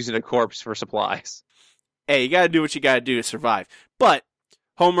back to using a corpse for supplies. Hey, you got to do what you got to do to survive. But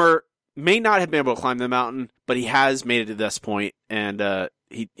Homer may not have been able to climb the mountain, but he has made it to this point, and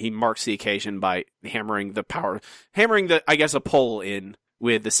he marks the occasion by hammering a pole in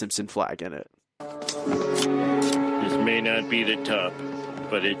with the Simpson flag in it. This may not be the top,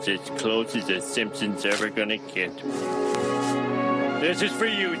 but it's as close as the Simpsons ever gonna get. This is for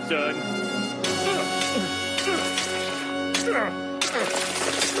you, son.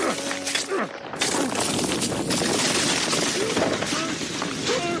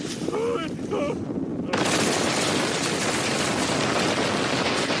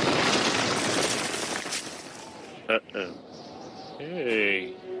 Uh-oh.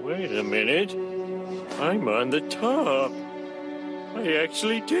 Hey, wait a minute. I'm on the top. I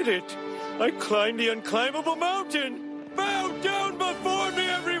actually did it. I climbed the unclimbable mountain. Bow down before me,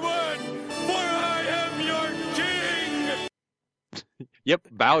 everyone, for I am your king. Yep,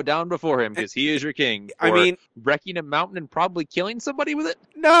 bow down before him because he is your king. I mean, wrecking a mountain and probably killing somebody with it.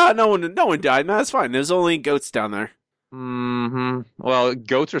 No one died. No, that's fine. There's only goats down there. Mm-hmm. Well,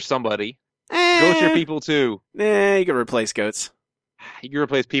 goats are somebody. Goats are people too. You can replace goats. You can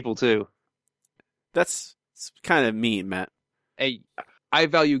replace people too. That's kind of mean, Matt. Hey, I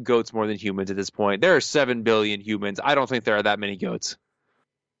value goats more than humans at this point. There are 7 billion humans. I don't think there are that many goats.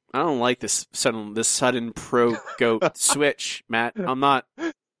 I don't like this sudden pro-goat switch, Matt. I'm not.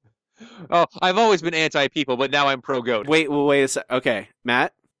 Oh, I've always been anti-people, but now I'm pro-goat. Wait a sec. Okay,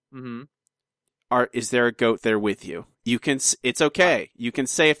 Matt. Mm-hmm. Is there a goat there with you? It's okay. You can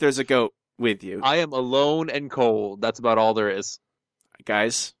say if there's a goat with you. I am alone and cold. That's about all there is.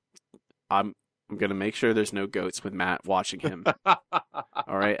 Guys, I'm going to make sure there's no goats with Matt watching him.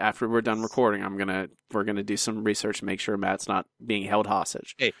 All right, after we're done recording, we're going to do some research and make sure Matt's not being held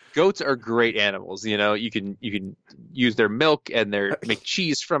hostage. Hey, goats are great animals, you can use their milk and make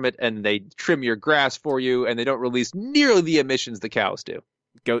cheese from it, and they trim your grass for you, and they don't release nearly the emissions the cows do.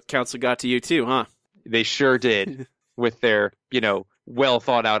 Goat Council got to you too, huh? They sure did with their, well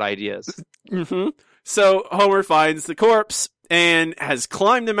thought out ideas. Mm-hmm. So Homer finds the corpse and has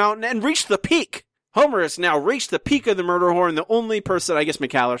climbed the mountain and reached the peak. Homer has now reached the peak of the murder horn. The only person, I guess,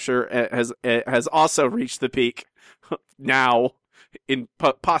 McAllister has also reached the peak. Now,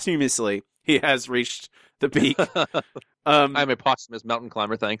 posthumously, he has reached the peak. I'm a posthumous mountain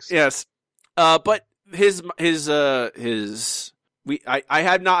climber. Thanks. Yes, but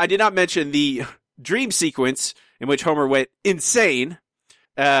I did not mention the dream sequence in which Homer went insane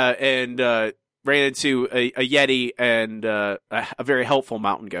and ran into a Yeti and a very helpful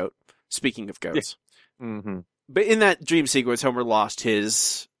mountain goat. Speaking of goats. Yeah. Mm-hmm. But in that dream sequence, Homer lost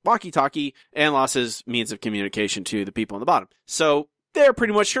his walkie-talkie and lost his means of communication to the people on the bottom. So they're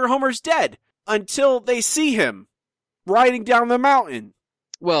pretty much sure Homer's dead until they see him riding down the mountain.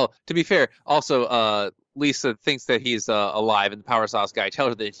 Well, to be fair, also, Lisa thinks that he's alive, and the Powersauce guy tells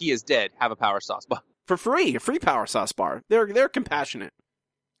her that he is dead. Have a Powersauce bar. For free. A free Powersauce bar. They're compassionate.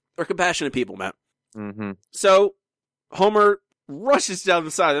 They're compassionate people, Matt. Mm-hmm. So Homer rushes down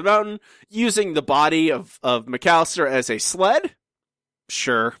the side of the mountain using the body of McAllister as a sled.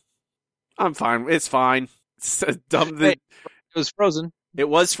 Sure. I'm fine. It's fine. It's dumb. Hey, it was frozen. It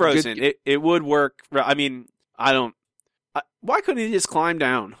was frozen. It would work. I mean, why couldn't he just climb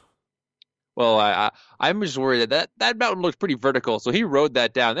down? Well, I'm just worried that mountain looked pretty vertical, so he rode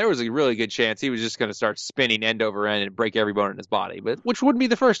that down. There was a really good chance he was just going to start spinning end over end and break every bone in his body, which wouldn't be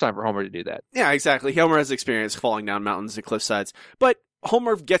the first time for Homer to do that. Yeah, exactly. Homer has experience falling down mountains and cliff sides. But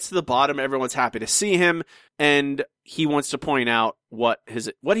Homer gets to the bottom, everyone's happy to see him, and he wants to point out what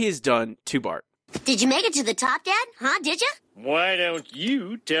he has done to Bart. Did you make it to the top, Dad? Huh, did you? Why don't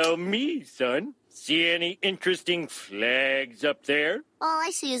you tell me, son? See any interesting flags up there? All I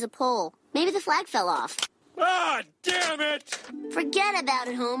see is a pole. Maybe the flag fell off. Ah, damn it! Forget about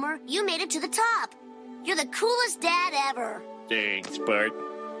it, Homer. You made it to the top. You're the coolest dad ever. Thanks, Bart.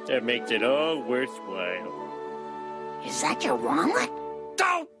 That makes it all worthwhile. Is that your walnut?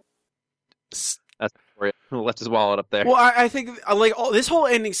 Don't! That's for you. Left his wallet up there. Well, I think like this whole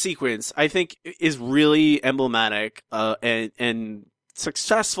ending sequence, I think, is really emblematic and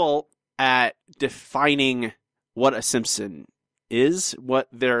successful at defining what a Simpson is, what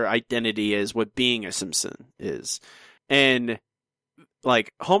their identity is, what being a Simpson is. And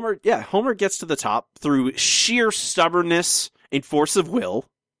like Homer gets to the top through sheer stubbornness and force of will.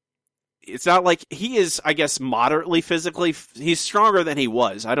 It's not like he is, I guess, moderately physically. He's stronger than he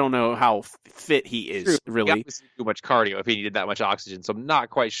was. I don't know how fit he is, really. He got too much cardio if he needed that much oxygen, so I'm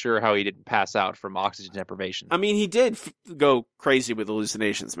not quite sure how he didn't pass out from oxygen deprivation. I mean, he did go crazy with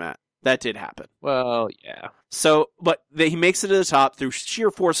hallucinations, Matt. That did happen. Well, yeah. So, but he makes it to the top through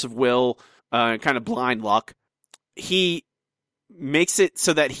sheer force of will, kind of blind luck. He makes it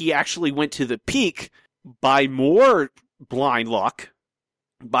so that he actually went to the peak by more blind luck,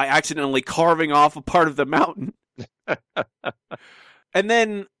 by accidentally carving off a part of the mountain. And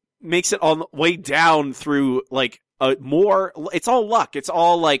then makes it on the way down through like it's all luck. It's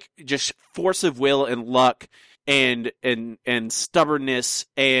all like just force of will and luck and stubbornness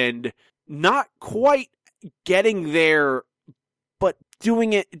and not quite getting there, but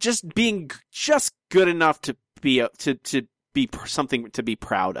doing it, just being just good enough to be something to be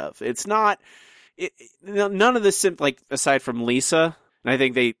proud of. It's not none of this, like aside from Lisa, and I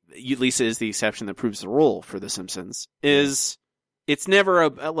think Lisa is the exception that proves the rule for The Simpsons, is it's never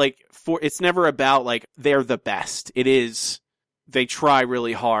about like they're the best. It is they try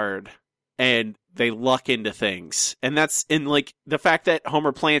really hard and they luck into things. And that's in like the fact that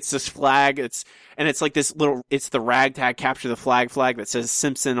Homer plants this flag, it's like this little, it's the ragtag capture the flag that says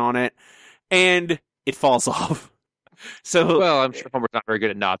Simpson on it, and it falls off. So well, I'm sure Homer's not very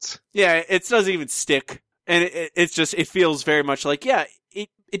good at knots. Yeah, it doesn't even stick. And it's just, it feels very much like, yeah, it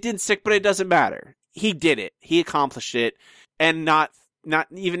didn't stick, but it doesn't matter. He did it. He accomplished it. And not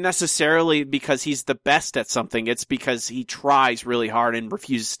even necessarily because he's the best at something. It's because he tries really hard and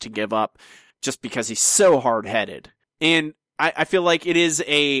refuses to give up just because he's so hard-headed. And I feel like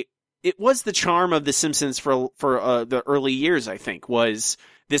it was the charm of The Simpsons for the early years, I think, was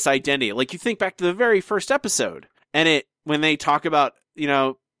this identity. Like, you think back to the very first episode, and when they talk about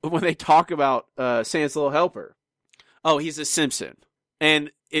Santa's Little Helper, oh, he's a Simpson.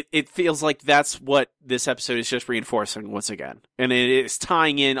 And it feels like that's what this episode is just reinforcing once again. And it is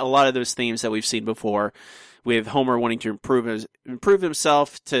tying in a lot of those themes that we've seen before, with Homer wanting to improve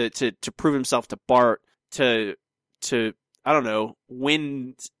himself, to prove himself to Bart, to I don't know,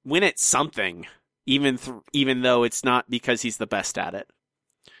 win at something, even though it's not because he's the best at it.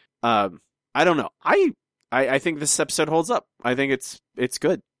 I don't know. I think this episode holds up. I think it's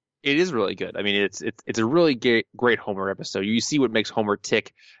good. It is really good. I mean, it's a really great Homer episode. You see what makes Homer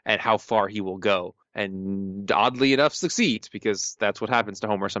tick and how far he will go, and oddly enough, succeeds, because that's what happens to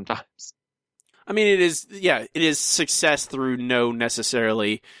Homer sometimes. I mean, it is success through no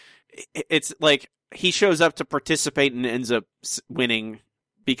necessarily. It's like he shows up to participate and ends up winning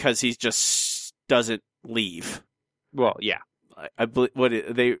because he just doesn't leave. Well, yeah. I believe what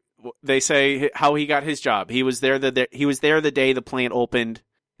they say how he got his job. He was there the day the plant opened,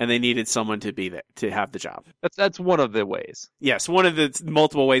 and they needed someone to be there to have the job. That's one of the ways. Yes, one of the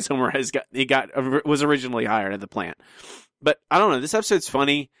multiple ways Homer was originally hired at the plant. But I don't know. This episode's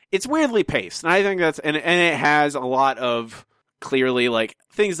funny. It's weirdly paced, and I think and it has a lot of clearly like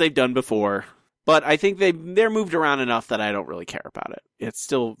things they've done before. But I think they're moved around enough that I don't really care about it. It's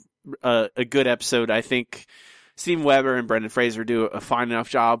still a good episode. I think Steven Weber and Brendan Fraser do a fine enough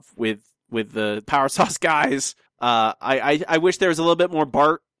job with the Powersauce guys. I wish there was a little bit more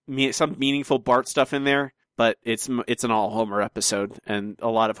Bart, some meaningful Bart stuff in there, but it's an all Homer episode, and a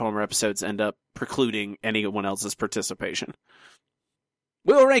lot of Homer episodes end up precluding anyone else's participation.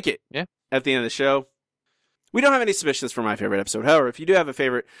 We'll rank it at the end of the show. We don't have any submissions for my favorite episode. However, if you do have a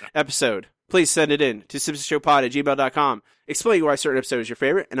favorite episode, please send it in to simpsonshowpod@gmail.com. Explain why a certain episode is your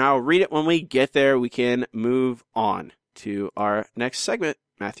favorite, and I'll read it when we get there. We can move on to our next segment,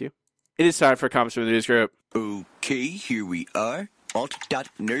 Matthew. It is time for comments from the news group. Okay, here we are.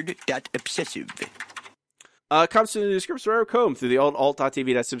 Alt.nerd.obsessive. Comments from the news groups where I comb through the old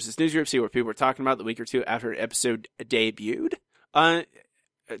alt.tv.simpsons news group, see what people were talking about the week or two after an episode debuted.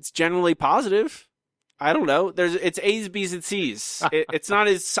 It's generally positive. I don't know. It's A's, B's, and C's. It's not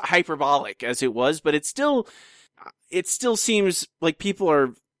as hyperbolic as it was, but it still seems like people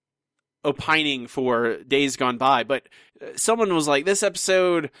are opining for days gone by, but someone was like, this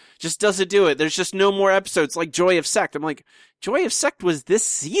episode just doesn't do it. There's just no more episodes like Joy of Sect. I'm like, Joy of Sect was this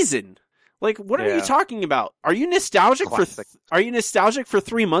season. Like, what are you talking about? Are you nostalgic for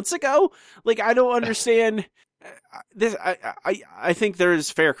 3 months ago? Like, I don't understand this. I think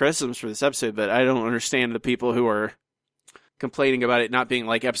there's fair criticisms for this episode, but I don't understand the people who are complaining about it not being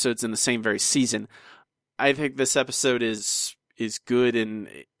like episodes in the same very season. I think this episode is good, and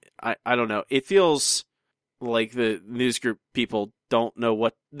I don't know. It feels like the newsgroup people don't know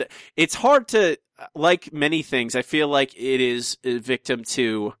what... It's hard to... Like many things, I feel like it is a victim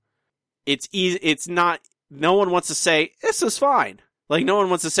to... It's easy. It's not... No one wants to say, this is fine. Like, no one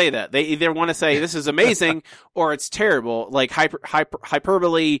wants to say that. They either want to say, this is amazing, or it's terrible. Like,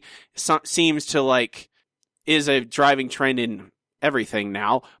 hyperbole seems to, like, is a driving trend in everything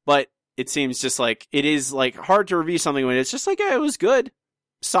now, but it seems just like, it is, like, hard to review something when it's just like, yeah, it was good.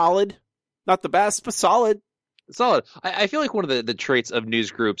 Solid. Not the best, but solid. Solid. I feel like one of the traits of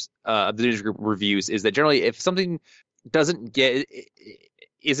news groups, of the news group reviews, is that generally if something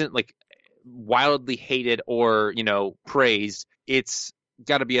isn't like wildly hated or, you know, praised, it's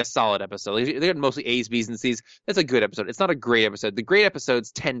got to be a solid episode. Like, they're mostly A's, B's, and C's. That's a good episode. It's not a great episode. The great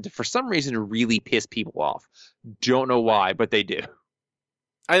episodes tend to, for some reason, really piss people off. Don't know why, but they do.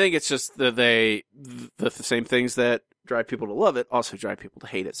 I think it's just that the same things that drive people to love it also drive people to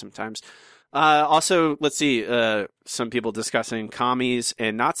hate it sometimes. Also, let's see, some people discussing commies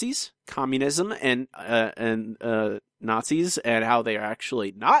and Nazis, communism and Nazis, and how they are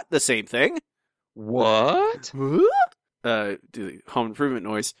actually not the same thing. What? Do the home improvement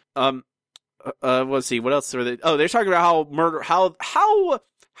noise. Let's see, what else are they? Oh, they're talking about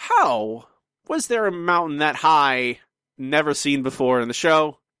how was there a mountain that high, never seen before in the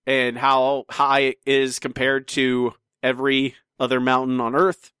show, and how high it is compared to every other mountain on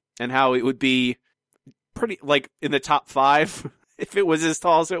Earth, and how it would be pretty, like, in the top 5 if it was as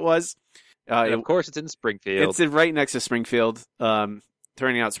tall as it was. Of course, it's in Springfield. It's right next to Springfield.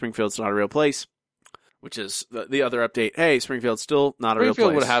 Turning out Springfield's not a real place, which is the other update. Hey, Springfield's still not a real place.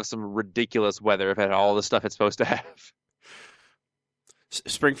 Springfield would have some ridiculous weather if it had all the stuff it's supposed to have.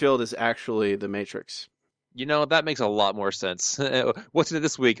 Springfield is actually the Matrix. You know, that makes a lot more sense. What's in it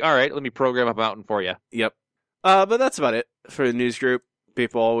this week? All right, let me program a mountain for you. Yep. But that's about it for the news group.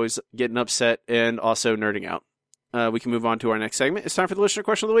 People always getting upset and also nerding out. We can move on to our next segment. It's time for the listener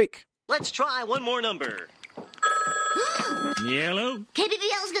question of the week. Let's try one more number. Yellow.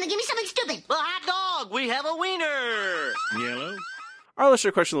 KBBL's gonna give me something stupid. A hot dog. We have a wiener. Yellow. Our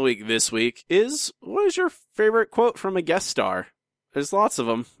listener question of the week this week is, what is your favorite quote from a guest star? There's lots of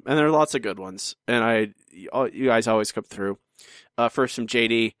them, and there are lots of good ones. And you guys always come through. First from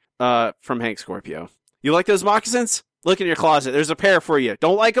JD, from Hank Scorpio. You like those moccasins? Look in your closet. There's a pair for you.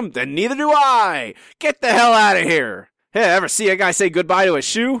 Don't like them? Then neither do I. Get the hell out of here. Hey, ever see a guy say goodbye to a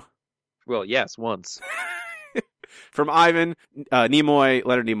shoe? Well, yes, once. From Ivan, Leonard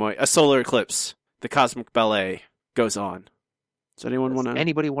Nimoy, a solar eclipse. The cosmic ballet goes on. Does anyone want to?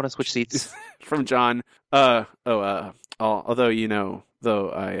 Anybody want to switch seats? From John. Although, you know,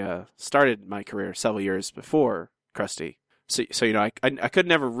 I started my career several years before Krusty. So you know, I could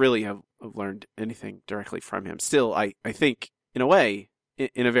never really have learned anything directly from him. Still, I think, in a way,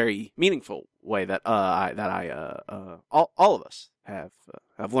 in a very meaningful way, that all of us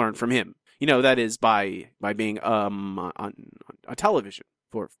have learned from him. You know, that is by being on television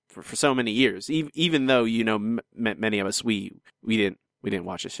for so many years. Even though, you know, many of us we didn't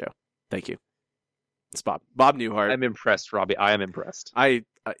watch the show. Thank you. It's Bob Newhart. I'm impressed, Robbie. I am impressed.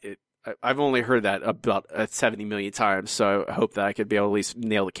 I've only heard that about 70 million times, so I hope that I could be able to at least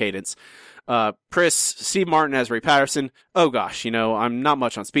nail the cadence. Chris, Steve Martin as Ray Patterson. Oh gosh, you know, I'm not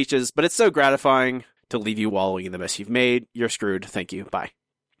much on speeches, but it's so gratifying to leave you wallowing in the mess you've made. You're screwed. Thank you. Bye.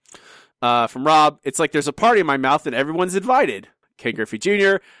 From Rob, it's like there's a party in my mouth and everyone's invited. Ken Griffey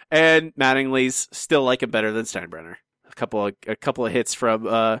Jr. and Mattingly's still like him better than Steinbrenner. A couple of hits from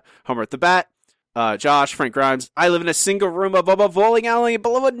Homer at the Bat. Josh, Frank Grimes. I live in a single room above a bowling alley and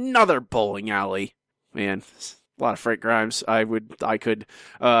below another bowling alley. Man, a lot of Frank Grimes. It's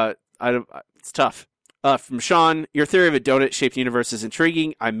tough. From Sean, your theory of a donut-shaped universe is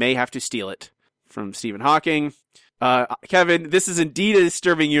intriguing. I may have to steal it. From Stephen Hawking. Kevin, this is indeed a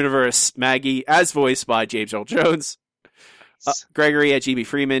disturbing universe. Maggie, as voiced by James Earl Jones. Gregory at GB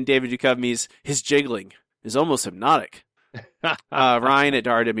Freeman. David Duchovny's his jiggling is almost hypnotic. Ryan at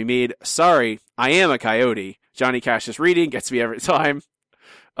RW Mead. Sorry, I am a coyote. Johnny Cash's reading gets me every time.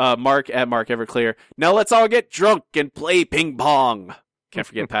 Mark at Mark Everclear. Now let's all get drunk and play ping pong. Can't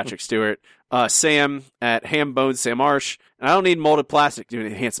forget Patrick Stewart. Sam at Ham Bones Sam Marsh. And I don't need molded plastic to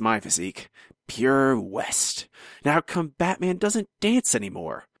enhance my physique. Pure West. Now how come Batman doesn't dance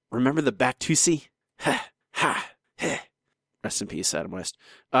anymore? Remember the Batusi? Ha, ha, heh. Rest in peace, Adam West.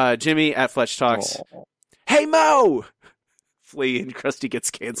 Jimmy at Fletch Talks. Oh. Hey, Mo! Flea and Krusty gets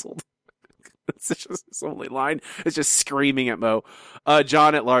canceled. It's just his only line. It's just screaming at Mo.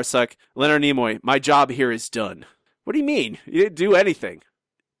 John at Larsuck. Leonard Nimoy. My job here is done. What do you mean? You didn't do anything.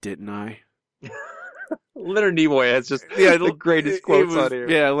 Didn't I? Leonard Nimoy has just the greatest quotes on here.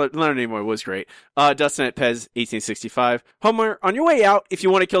 Yeah, Leonard Nimoy was great. Dustin at Pez 1865. Homer, on your way out, if you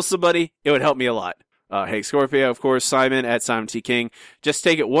want to kill somebody, it would help me a lot. Hey, Scorpio, of course. Simon at Simon T. King. Just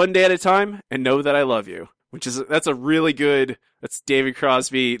take it one day at a time and know that I love you. That's a really good, that's David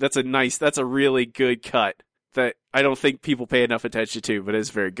Crosby. That's a really good cut that I don't think people pay enough attention to, but it's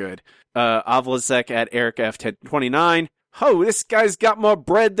very good. Avlazek at Eric F. 1029. Oh, this guy's got more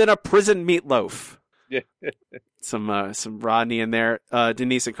bread than a prison meatloaf. Yeah. Some Rodney in there.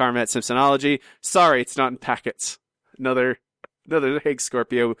 Denise and Carmet Simpsonology. Sorry, it's not in packets. Another Hank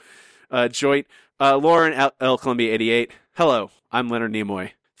Scorpio joint. Lauren L. Columbia 88. Hello, I'm Leonard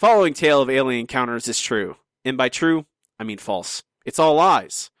Nimoy. Following tale of alien encounters is true. And by true, I mean false. It's all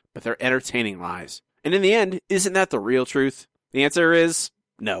lies, but they're entertaining lies. And in the end, isn't that the real truth? The answer is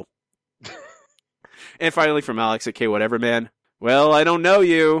no. And finally from Alex at K Whatever Man. Well, I don't know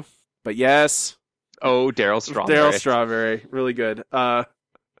you, but yes. Oh, Daryl Strawberry. Daryl Strawberry. Really good.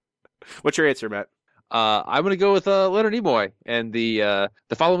 What's your answer, Matt? I'm going to go with Leonard Nimoy. And the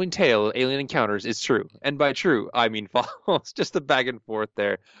following tale of alien encounters is true. And by true, I mean false. Just the back and forth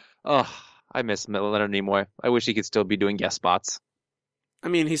there. Oh, I miss Leonard Nimoy. I wish he could still be doing guest spots. I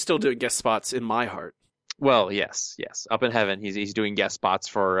mean, he's still doing guest spots in my heart. Well, yes. Up in heaven, he's doing guest spots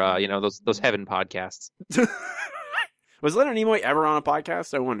for those heaven podcasts. Was Leonard Nimoy ever on a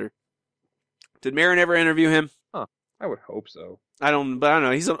podcast? I wonder. Did Marin ever interview him? Huh. I would hope so. I don't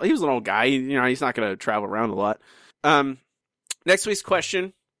know. He was an old guy. He's not going to travel around a lot. Next week's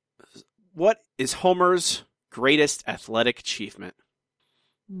question: what is Homer's greatest athletic achievement?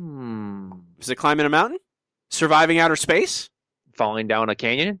 Is it climbing a mountain? Surviving outer space? Falling down a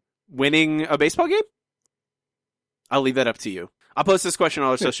canyon? Winning a baseball game? I'll leave that up to you. I'll post this question on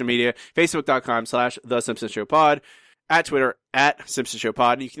all our social media. Facebook.com/The Simpson Show Pod. At Twitter, at Simpson Show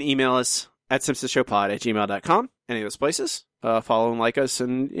Pod. You can email us at simpsonshowpod@gmail.com. Any of those places. Follow and like us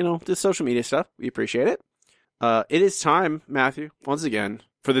and, the social media stuff. We appreciate it. It is time, Matthew, once again,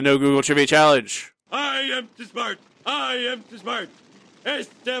 for the No Google Trivia Challenge. I am too smart. I am too smart.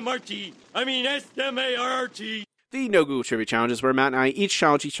 S-M-R-T. I mean S-M-A-R-R-T. The No Google Trivia Challenge is where Matt and I each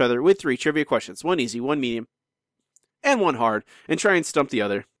challenge each other with 3 trivia questions. 1 easy, 1 medium, and 1 hard, and try and stump the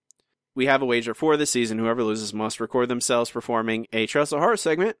other. We have a wager for this season. Whoever loses must record themselves performing a Trust or Horror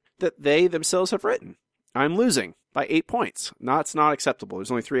segment that they themselves have written. I'm losing by 8 points. It's not acceptable.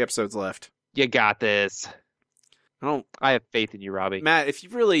 There's only 3 episodes left. You got this. I have faith in you, Robbie. Matt, if you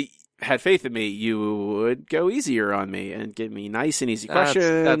really had faith in me, you would go easier on me and give me nice and easy questions.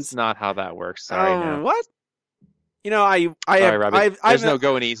 That's not how that works. Sorry. No. What? Sorry, Robbie. There's no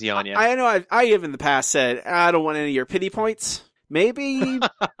going easy on you. I know I have in the past said, I don't want any of your pity points. Maybe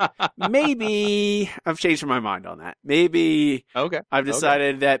I've changed my mind on that. Maybe I've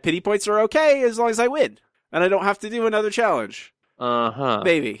decided that pity points are okay as long as I win. And I don't have to do another challenge. Uh-huh.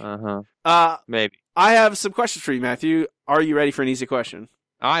 Maybe. Uh-huh. Maybe. I have some questions for you, Matthew. Are you ready for an easy question?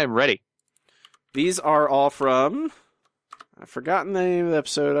 I am ready. These are all from... I've forgotten the name of the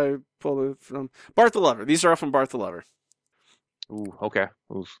episode I pulled it from. Bart the Lover. These are all from Bart the Lover. Ooh, okay.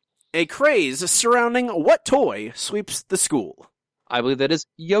 Oof. A craze surrounding what toy sweeps the school? I believe that is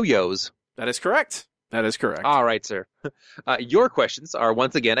yo-yos. That is correct. All right, sir. Your questions are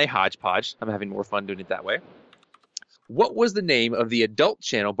once again a hodgepodge. I'm having more fun doing it that way. What was the name of the adult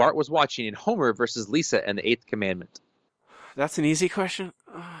channel Bart was watching in Homer versus Lisa and the Eighth Commandment? That's an easy question.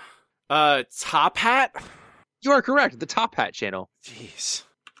 Top Hat? You are correct. The Top Hat channel. Jeez.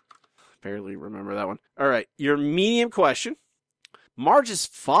 Barely remember that one. All right. Your medium question. Marge's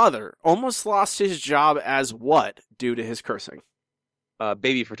father almost lost his job as what due to his cursing?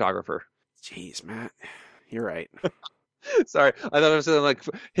 Baby photographer. Jeez, Matt. You're right. Sorry. I thought it was something like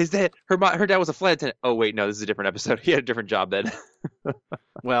his dad, her dad was a flight attendant. Oh, wait, no, this is a different episode. He had a different job then.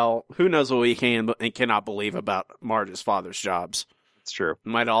 Well, who knows what we can and cannot believe about Marge's father's jobs. It's true.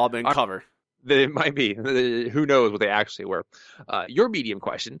 Might have all been cover. It might be. Who knows what they actually were. Your medium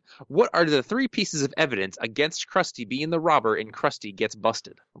question. What are the 3 pieces of evidence against Krusty being the robber in Krusty Gets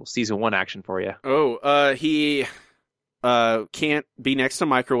Busted? Well, season 1 action for you. Oh, he can't be next to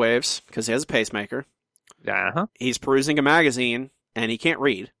microwaves because he has a pacemaker. Uh-huh. He's perusing a magazine and he can't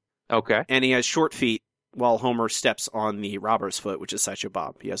read. Okay. And he has short feet while Homer steps on the robber's foot, which is Sideshow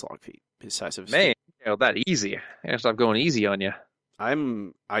Bob. He has long feet. His size of his Man, feet. that easy. I gotta stop going easy on you. I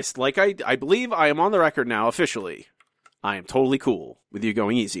believe I am on the record now officially. I am totally cool with you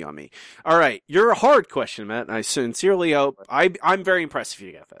going easy on me. All right, you're a hard question, Matt. And I sincerely hope I'm very impressed if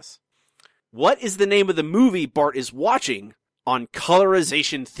you get this. What is the name of the movie Bart is watching on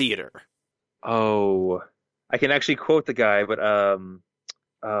Colorization Theater? Oh, I can actually quote the guy, but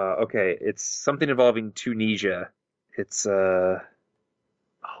okay, it's something involving Tunisia. It's I'm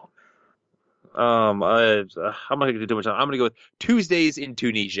not gonna do too much. I'm gonna go with Tuesdays in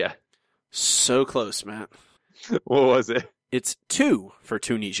Tunisia. So close, Matt. What was it? It's 2 for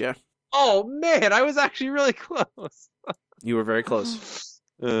Tunisia. Oh man, I was actually really close. You were very close.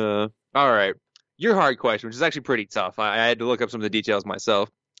 All right, your hard question, which is actually pretty tough. I had to look up some of the details myself.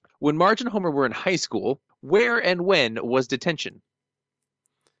 When Marge and Homer were in high school, where and when was detention?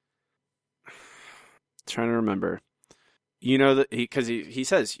 Trying to remember. You know because he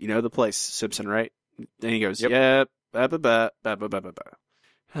says, you know the place, Simpson, right? And he goes, yep.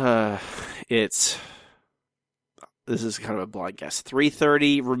 It's, this is kind of a blind guess.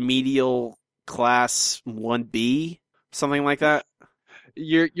 3:30 remedial class 1B, something like that.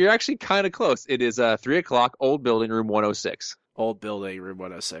 You're actually kind of close. It is 3:00, old building, room 106. Old building, room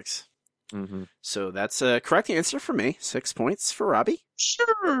 106. Mm-hmm. So that's a correct answer for me. 6 points for Robbie.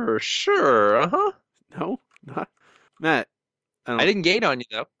 Sure. Uh-huh. No, not Matt. I didn't gain on you,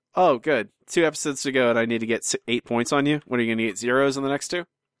 though. Oh, good. 2 episodes to go, and I need to get 8 points on you. What, are you going to get zeros on the next 2?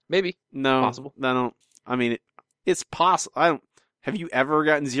 Maybe. No. Possible. I don't. I mean, it's possible. Have you ever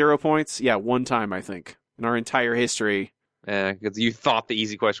gotten 0 points? Yeah, one time, I think, in our entire history. Yeah, because you thought the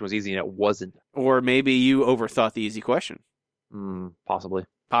easy question was easy, and it wasn't. Or maybe you overthought the easy question. Possibly.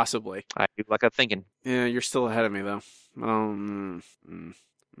 Possibly. I do like I'm thinking. Yeah, you're still ahead of me, though.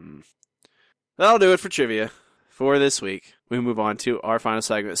 That'll do it for trivia for this week. We move on to our final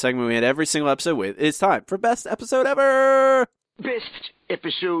segment. A segment we end every single episode with. It's time for Best Episode Ever! Best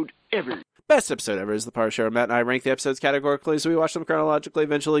episode ever. Best Episode Ever is the part of the show where Matt and I rank the episodes categorically, so we watch them chronologically,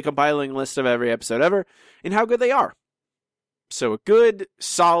 eventually compiling a list of every episode ever and how good they are. So a good,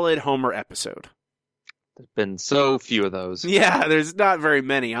 solid Homer episode. There's been so few of those. Yeah, there's not very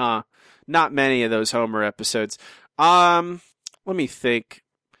many, huh? Not many of those Homer episodes. Let me think.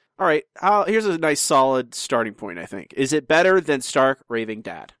 All right, here's a nice solid starting point, I think. Is it better than Stark Raving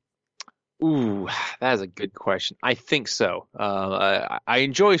Dad? Ooh, that is a good question. I think so. I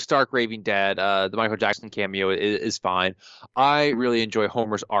enjoy Stark Raving Dad. The Michael Jackson cameo is fine. I really enjoy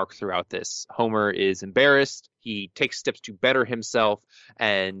Homer's arc throughout this. Homer is embarrassed. He takes steps to better himself.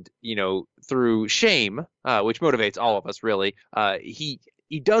 And, through shame, which motivates all of us, really, he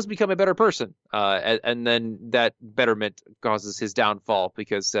does become a better person. And then that betterment causes his downfall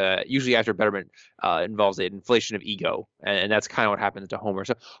because usually after betterment involves an inflation of ego. And that's kind of what happens to Homer.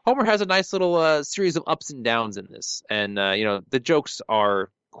 So Homer has a nice little series of ups and downs in this. And, the jokes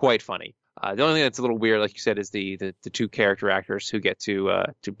are quite funny. The only thing that's a little weird, like you said, is the 2 character actors who get to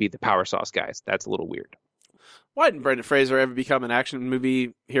be the Powersauce guys. That's a little weird. Why didn't Brendan Fraser ever become an action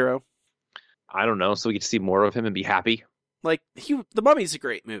movie hero? I don't know. So we get to see more of him and be happy. Like, The Mummy's a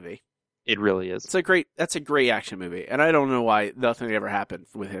great movie. It really is. That's a great action movie. And I don't know why nothing ever happened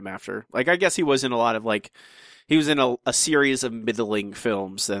with him after. Like, I guess he was in a lot of, he was in a series of middling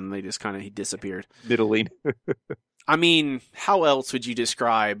films, then they just he disappeared. Middling. I mean, how else would you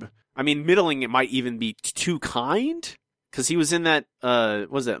describe? I mean, middling, it might even be too kind. Because he was in that,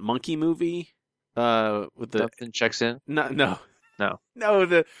 was that Monkey movie? With the Nothing checks in? No.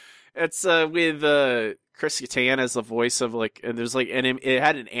 It's with Chris Kattan as the voice of and there's it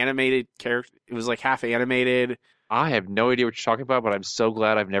had an animated character. It was half animated. I have no idea what you're talking about, but I'm so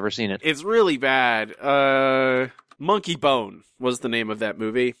glad I've never seen it. It's really bad. Monkey Bone was the name of that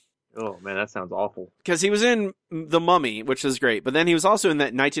movie. Oh man, that sounds awful. Because he was in The Mummy, which is great, but then he was also in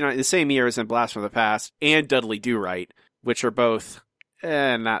that the same year as in Blast from the Past and Dudley Do-Right, which are both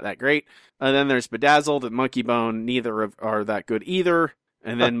not that great. And then there's Bedazzled and Monkey Bone. Neither are that good either.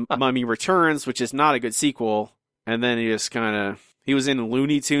 And then Mummy Returns, which is not a good sequel. And then he just he was in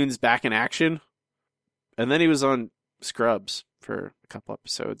Looney Tunes Back in Action. And then he was on Scrubs for a couple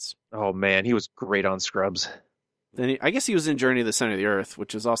episodes. Oh man, he was great on Scrubs. Then I guess he was in Journey to the Center of the Earth,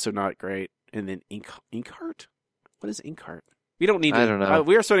 which is also not great. And then Inkheart? What is Inkheart? We don't need to. I don't know.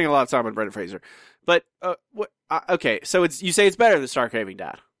 We are spending a lot of time on Brendan Fraser. But, okay, so you say it's better than Stark Raving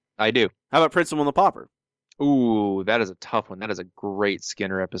Dad. I do. How about Principal and the Pauper? Ooh, that is a tough one. That is a great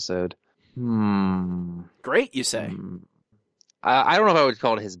Skinner episode. Great, you say? I don't know if I would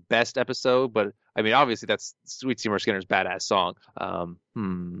call it his best episode, but I mean, obviously that's Sweet Seymour Skinner's badass song.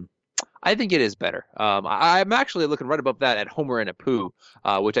 I think it is better. I'm actually looking right above that at Homer and Apu,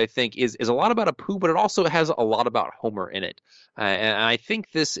 which I think is a lot about Apu, but it also has a lot about Homer in it. And I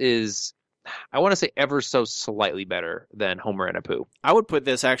think this is, I want to say, ever so slightly better than Homer and Apu. I would put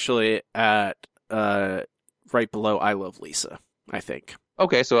this actually at right below I Love Lisa, I think.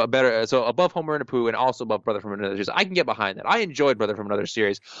 Okay, so above Homer and Apu and also above Brother from Another Series. I can get behind that. I enjoyed Brother from Another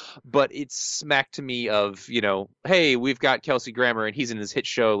Series, but it smacked to me of, hey, we've got Kelsey Grammer and he's in his hit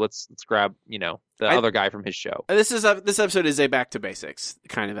show. Let's grab, the other guy from his show. This episode is a back to basics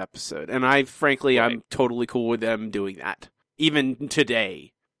kind of episode, and I'm totally cool with them doing that even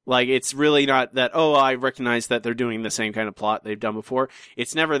today. Like, it's really not that, I recognize that they're doing the same kind of plot they've done before.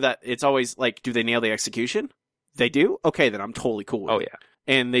 It's never that. It's always like, do they nail the execution? They do? Okay, then I'm totally cool with it. Yeah.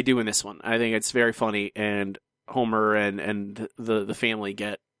 And they do in this one. I think it's very funny, and Homer and the family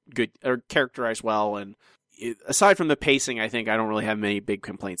get good, or characterized well, and aside from the pacing, I think I don't really have many big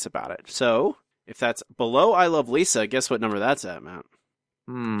complaints about it. So, if that's below I Love Lisa, guess what number that's at, Matt?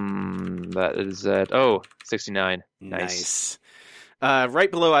 That is at, 69. Nice. Right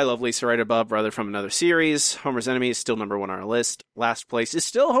below I Love Lisa, right above Brother from Another Series. Homer's Enemy is still number 1 on our list. Last place is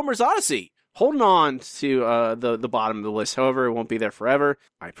still Homer's Odyssey. Holding on to the bottom of the list. However, it won't be there forever.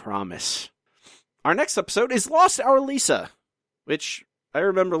 I promise. Our next episode is Lost Our Lisa, which I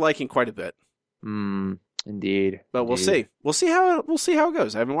remember liking quite a bit. Indeed. But we'll see. We'll see how it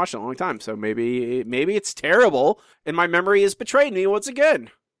goes. I haven't watched it in a long time, so maybe it's terrible, and my memory has betrayed me once again.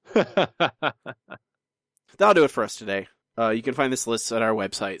 That'll do it for us today. You can find this list at our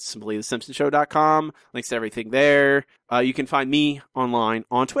website, simplythesimpsonshow.com. Links to everything there. You can find me online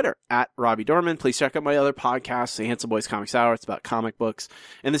on Twitter at Robbie Dorman. Please check out my other podcast, The Handsome Boys Comics Hour. It's about comic books.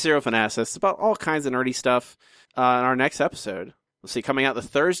 And The Zero Fanatics. It's about all kinds of nerdy stuff. In our next episode, we'll see, coming out the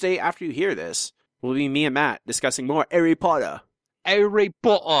Thursday after you hear this, will be me and Matt discussing more Harry Potter. Harry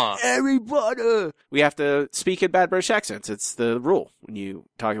Potter. Harry Potter. We have to speak in bad British accents. It's the rule when you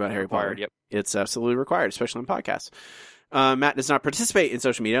talk about Harry Potter. Yep. It's absolutely required, especially on podcasts. Matt does not participate in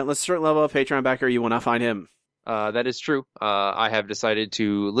social media unless a certain level of Patreon backer. You will not find him. That is true. I have decided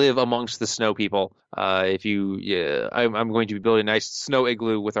to live amongst the snow people. I'm going to be building a nice snow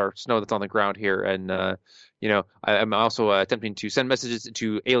igloo with our snow that's on the ground here, and I'm also attempting to send messages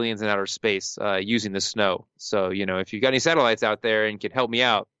to aliens in outer space using the snow. So if you've got any satellites out there and can help me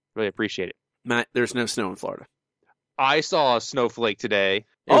out, really appreciate it. Matt, there's no snow in Florida. I saw a snowflake today.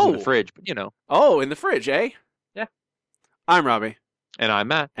 It was in the fridge, but Oh, in the fridge, eh? Yeah. I'm Robbie. And I'm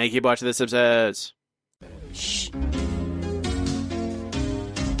Matt. And keep watching this episode. Shh.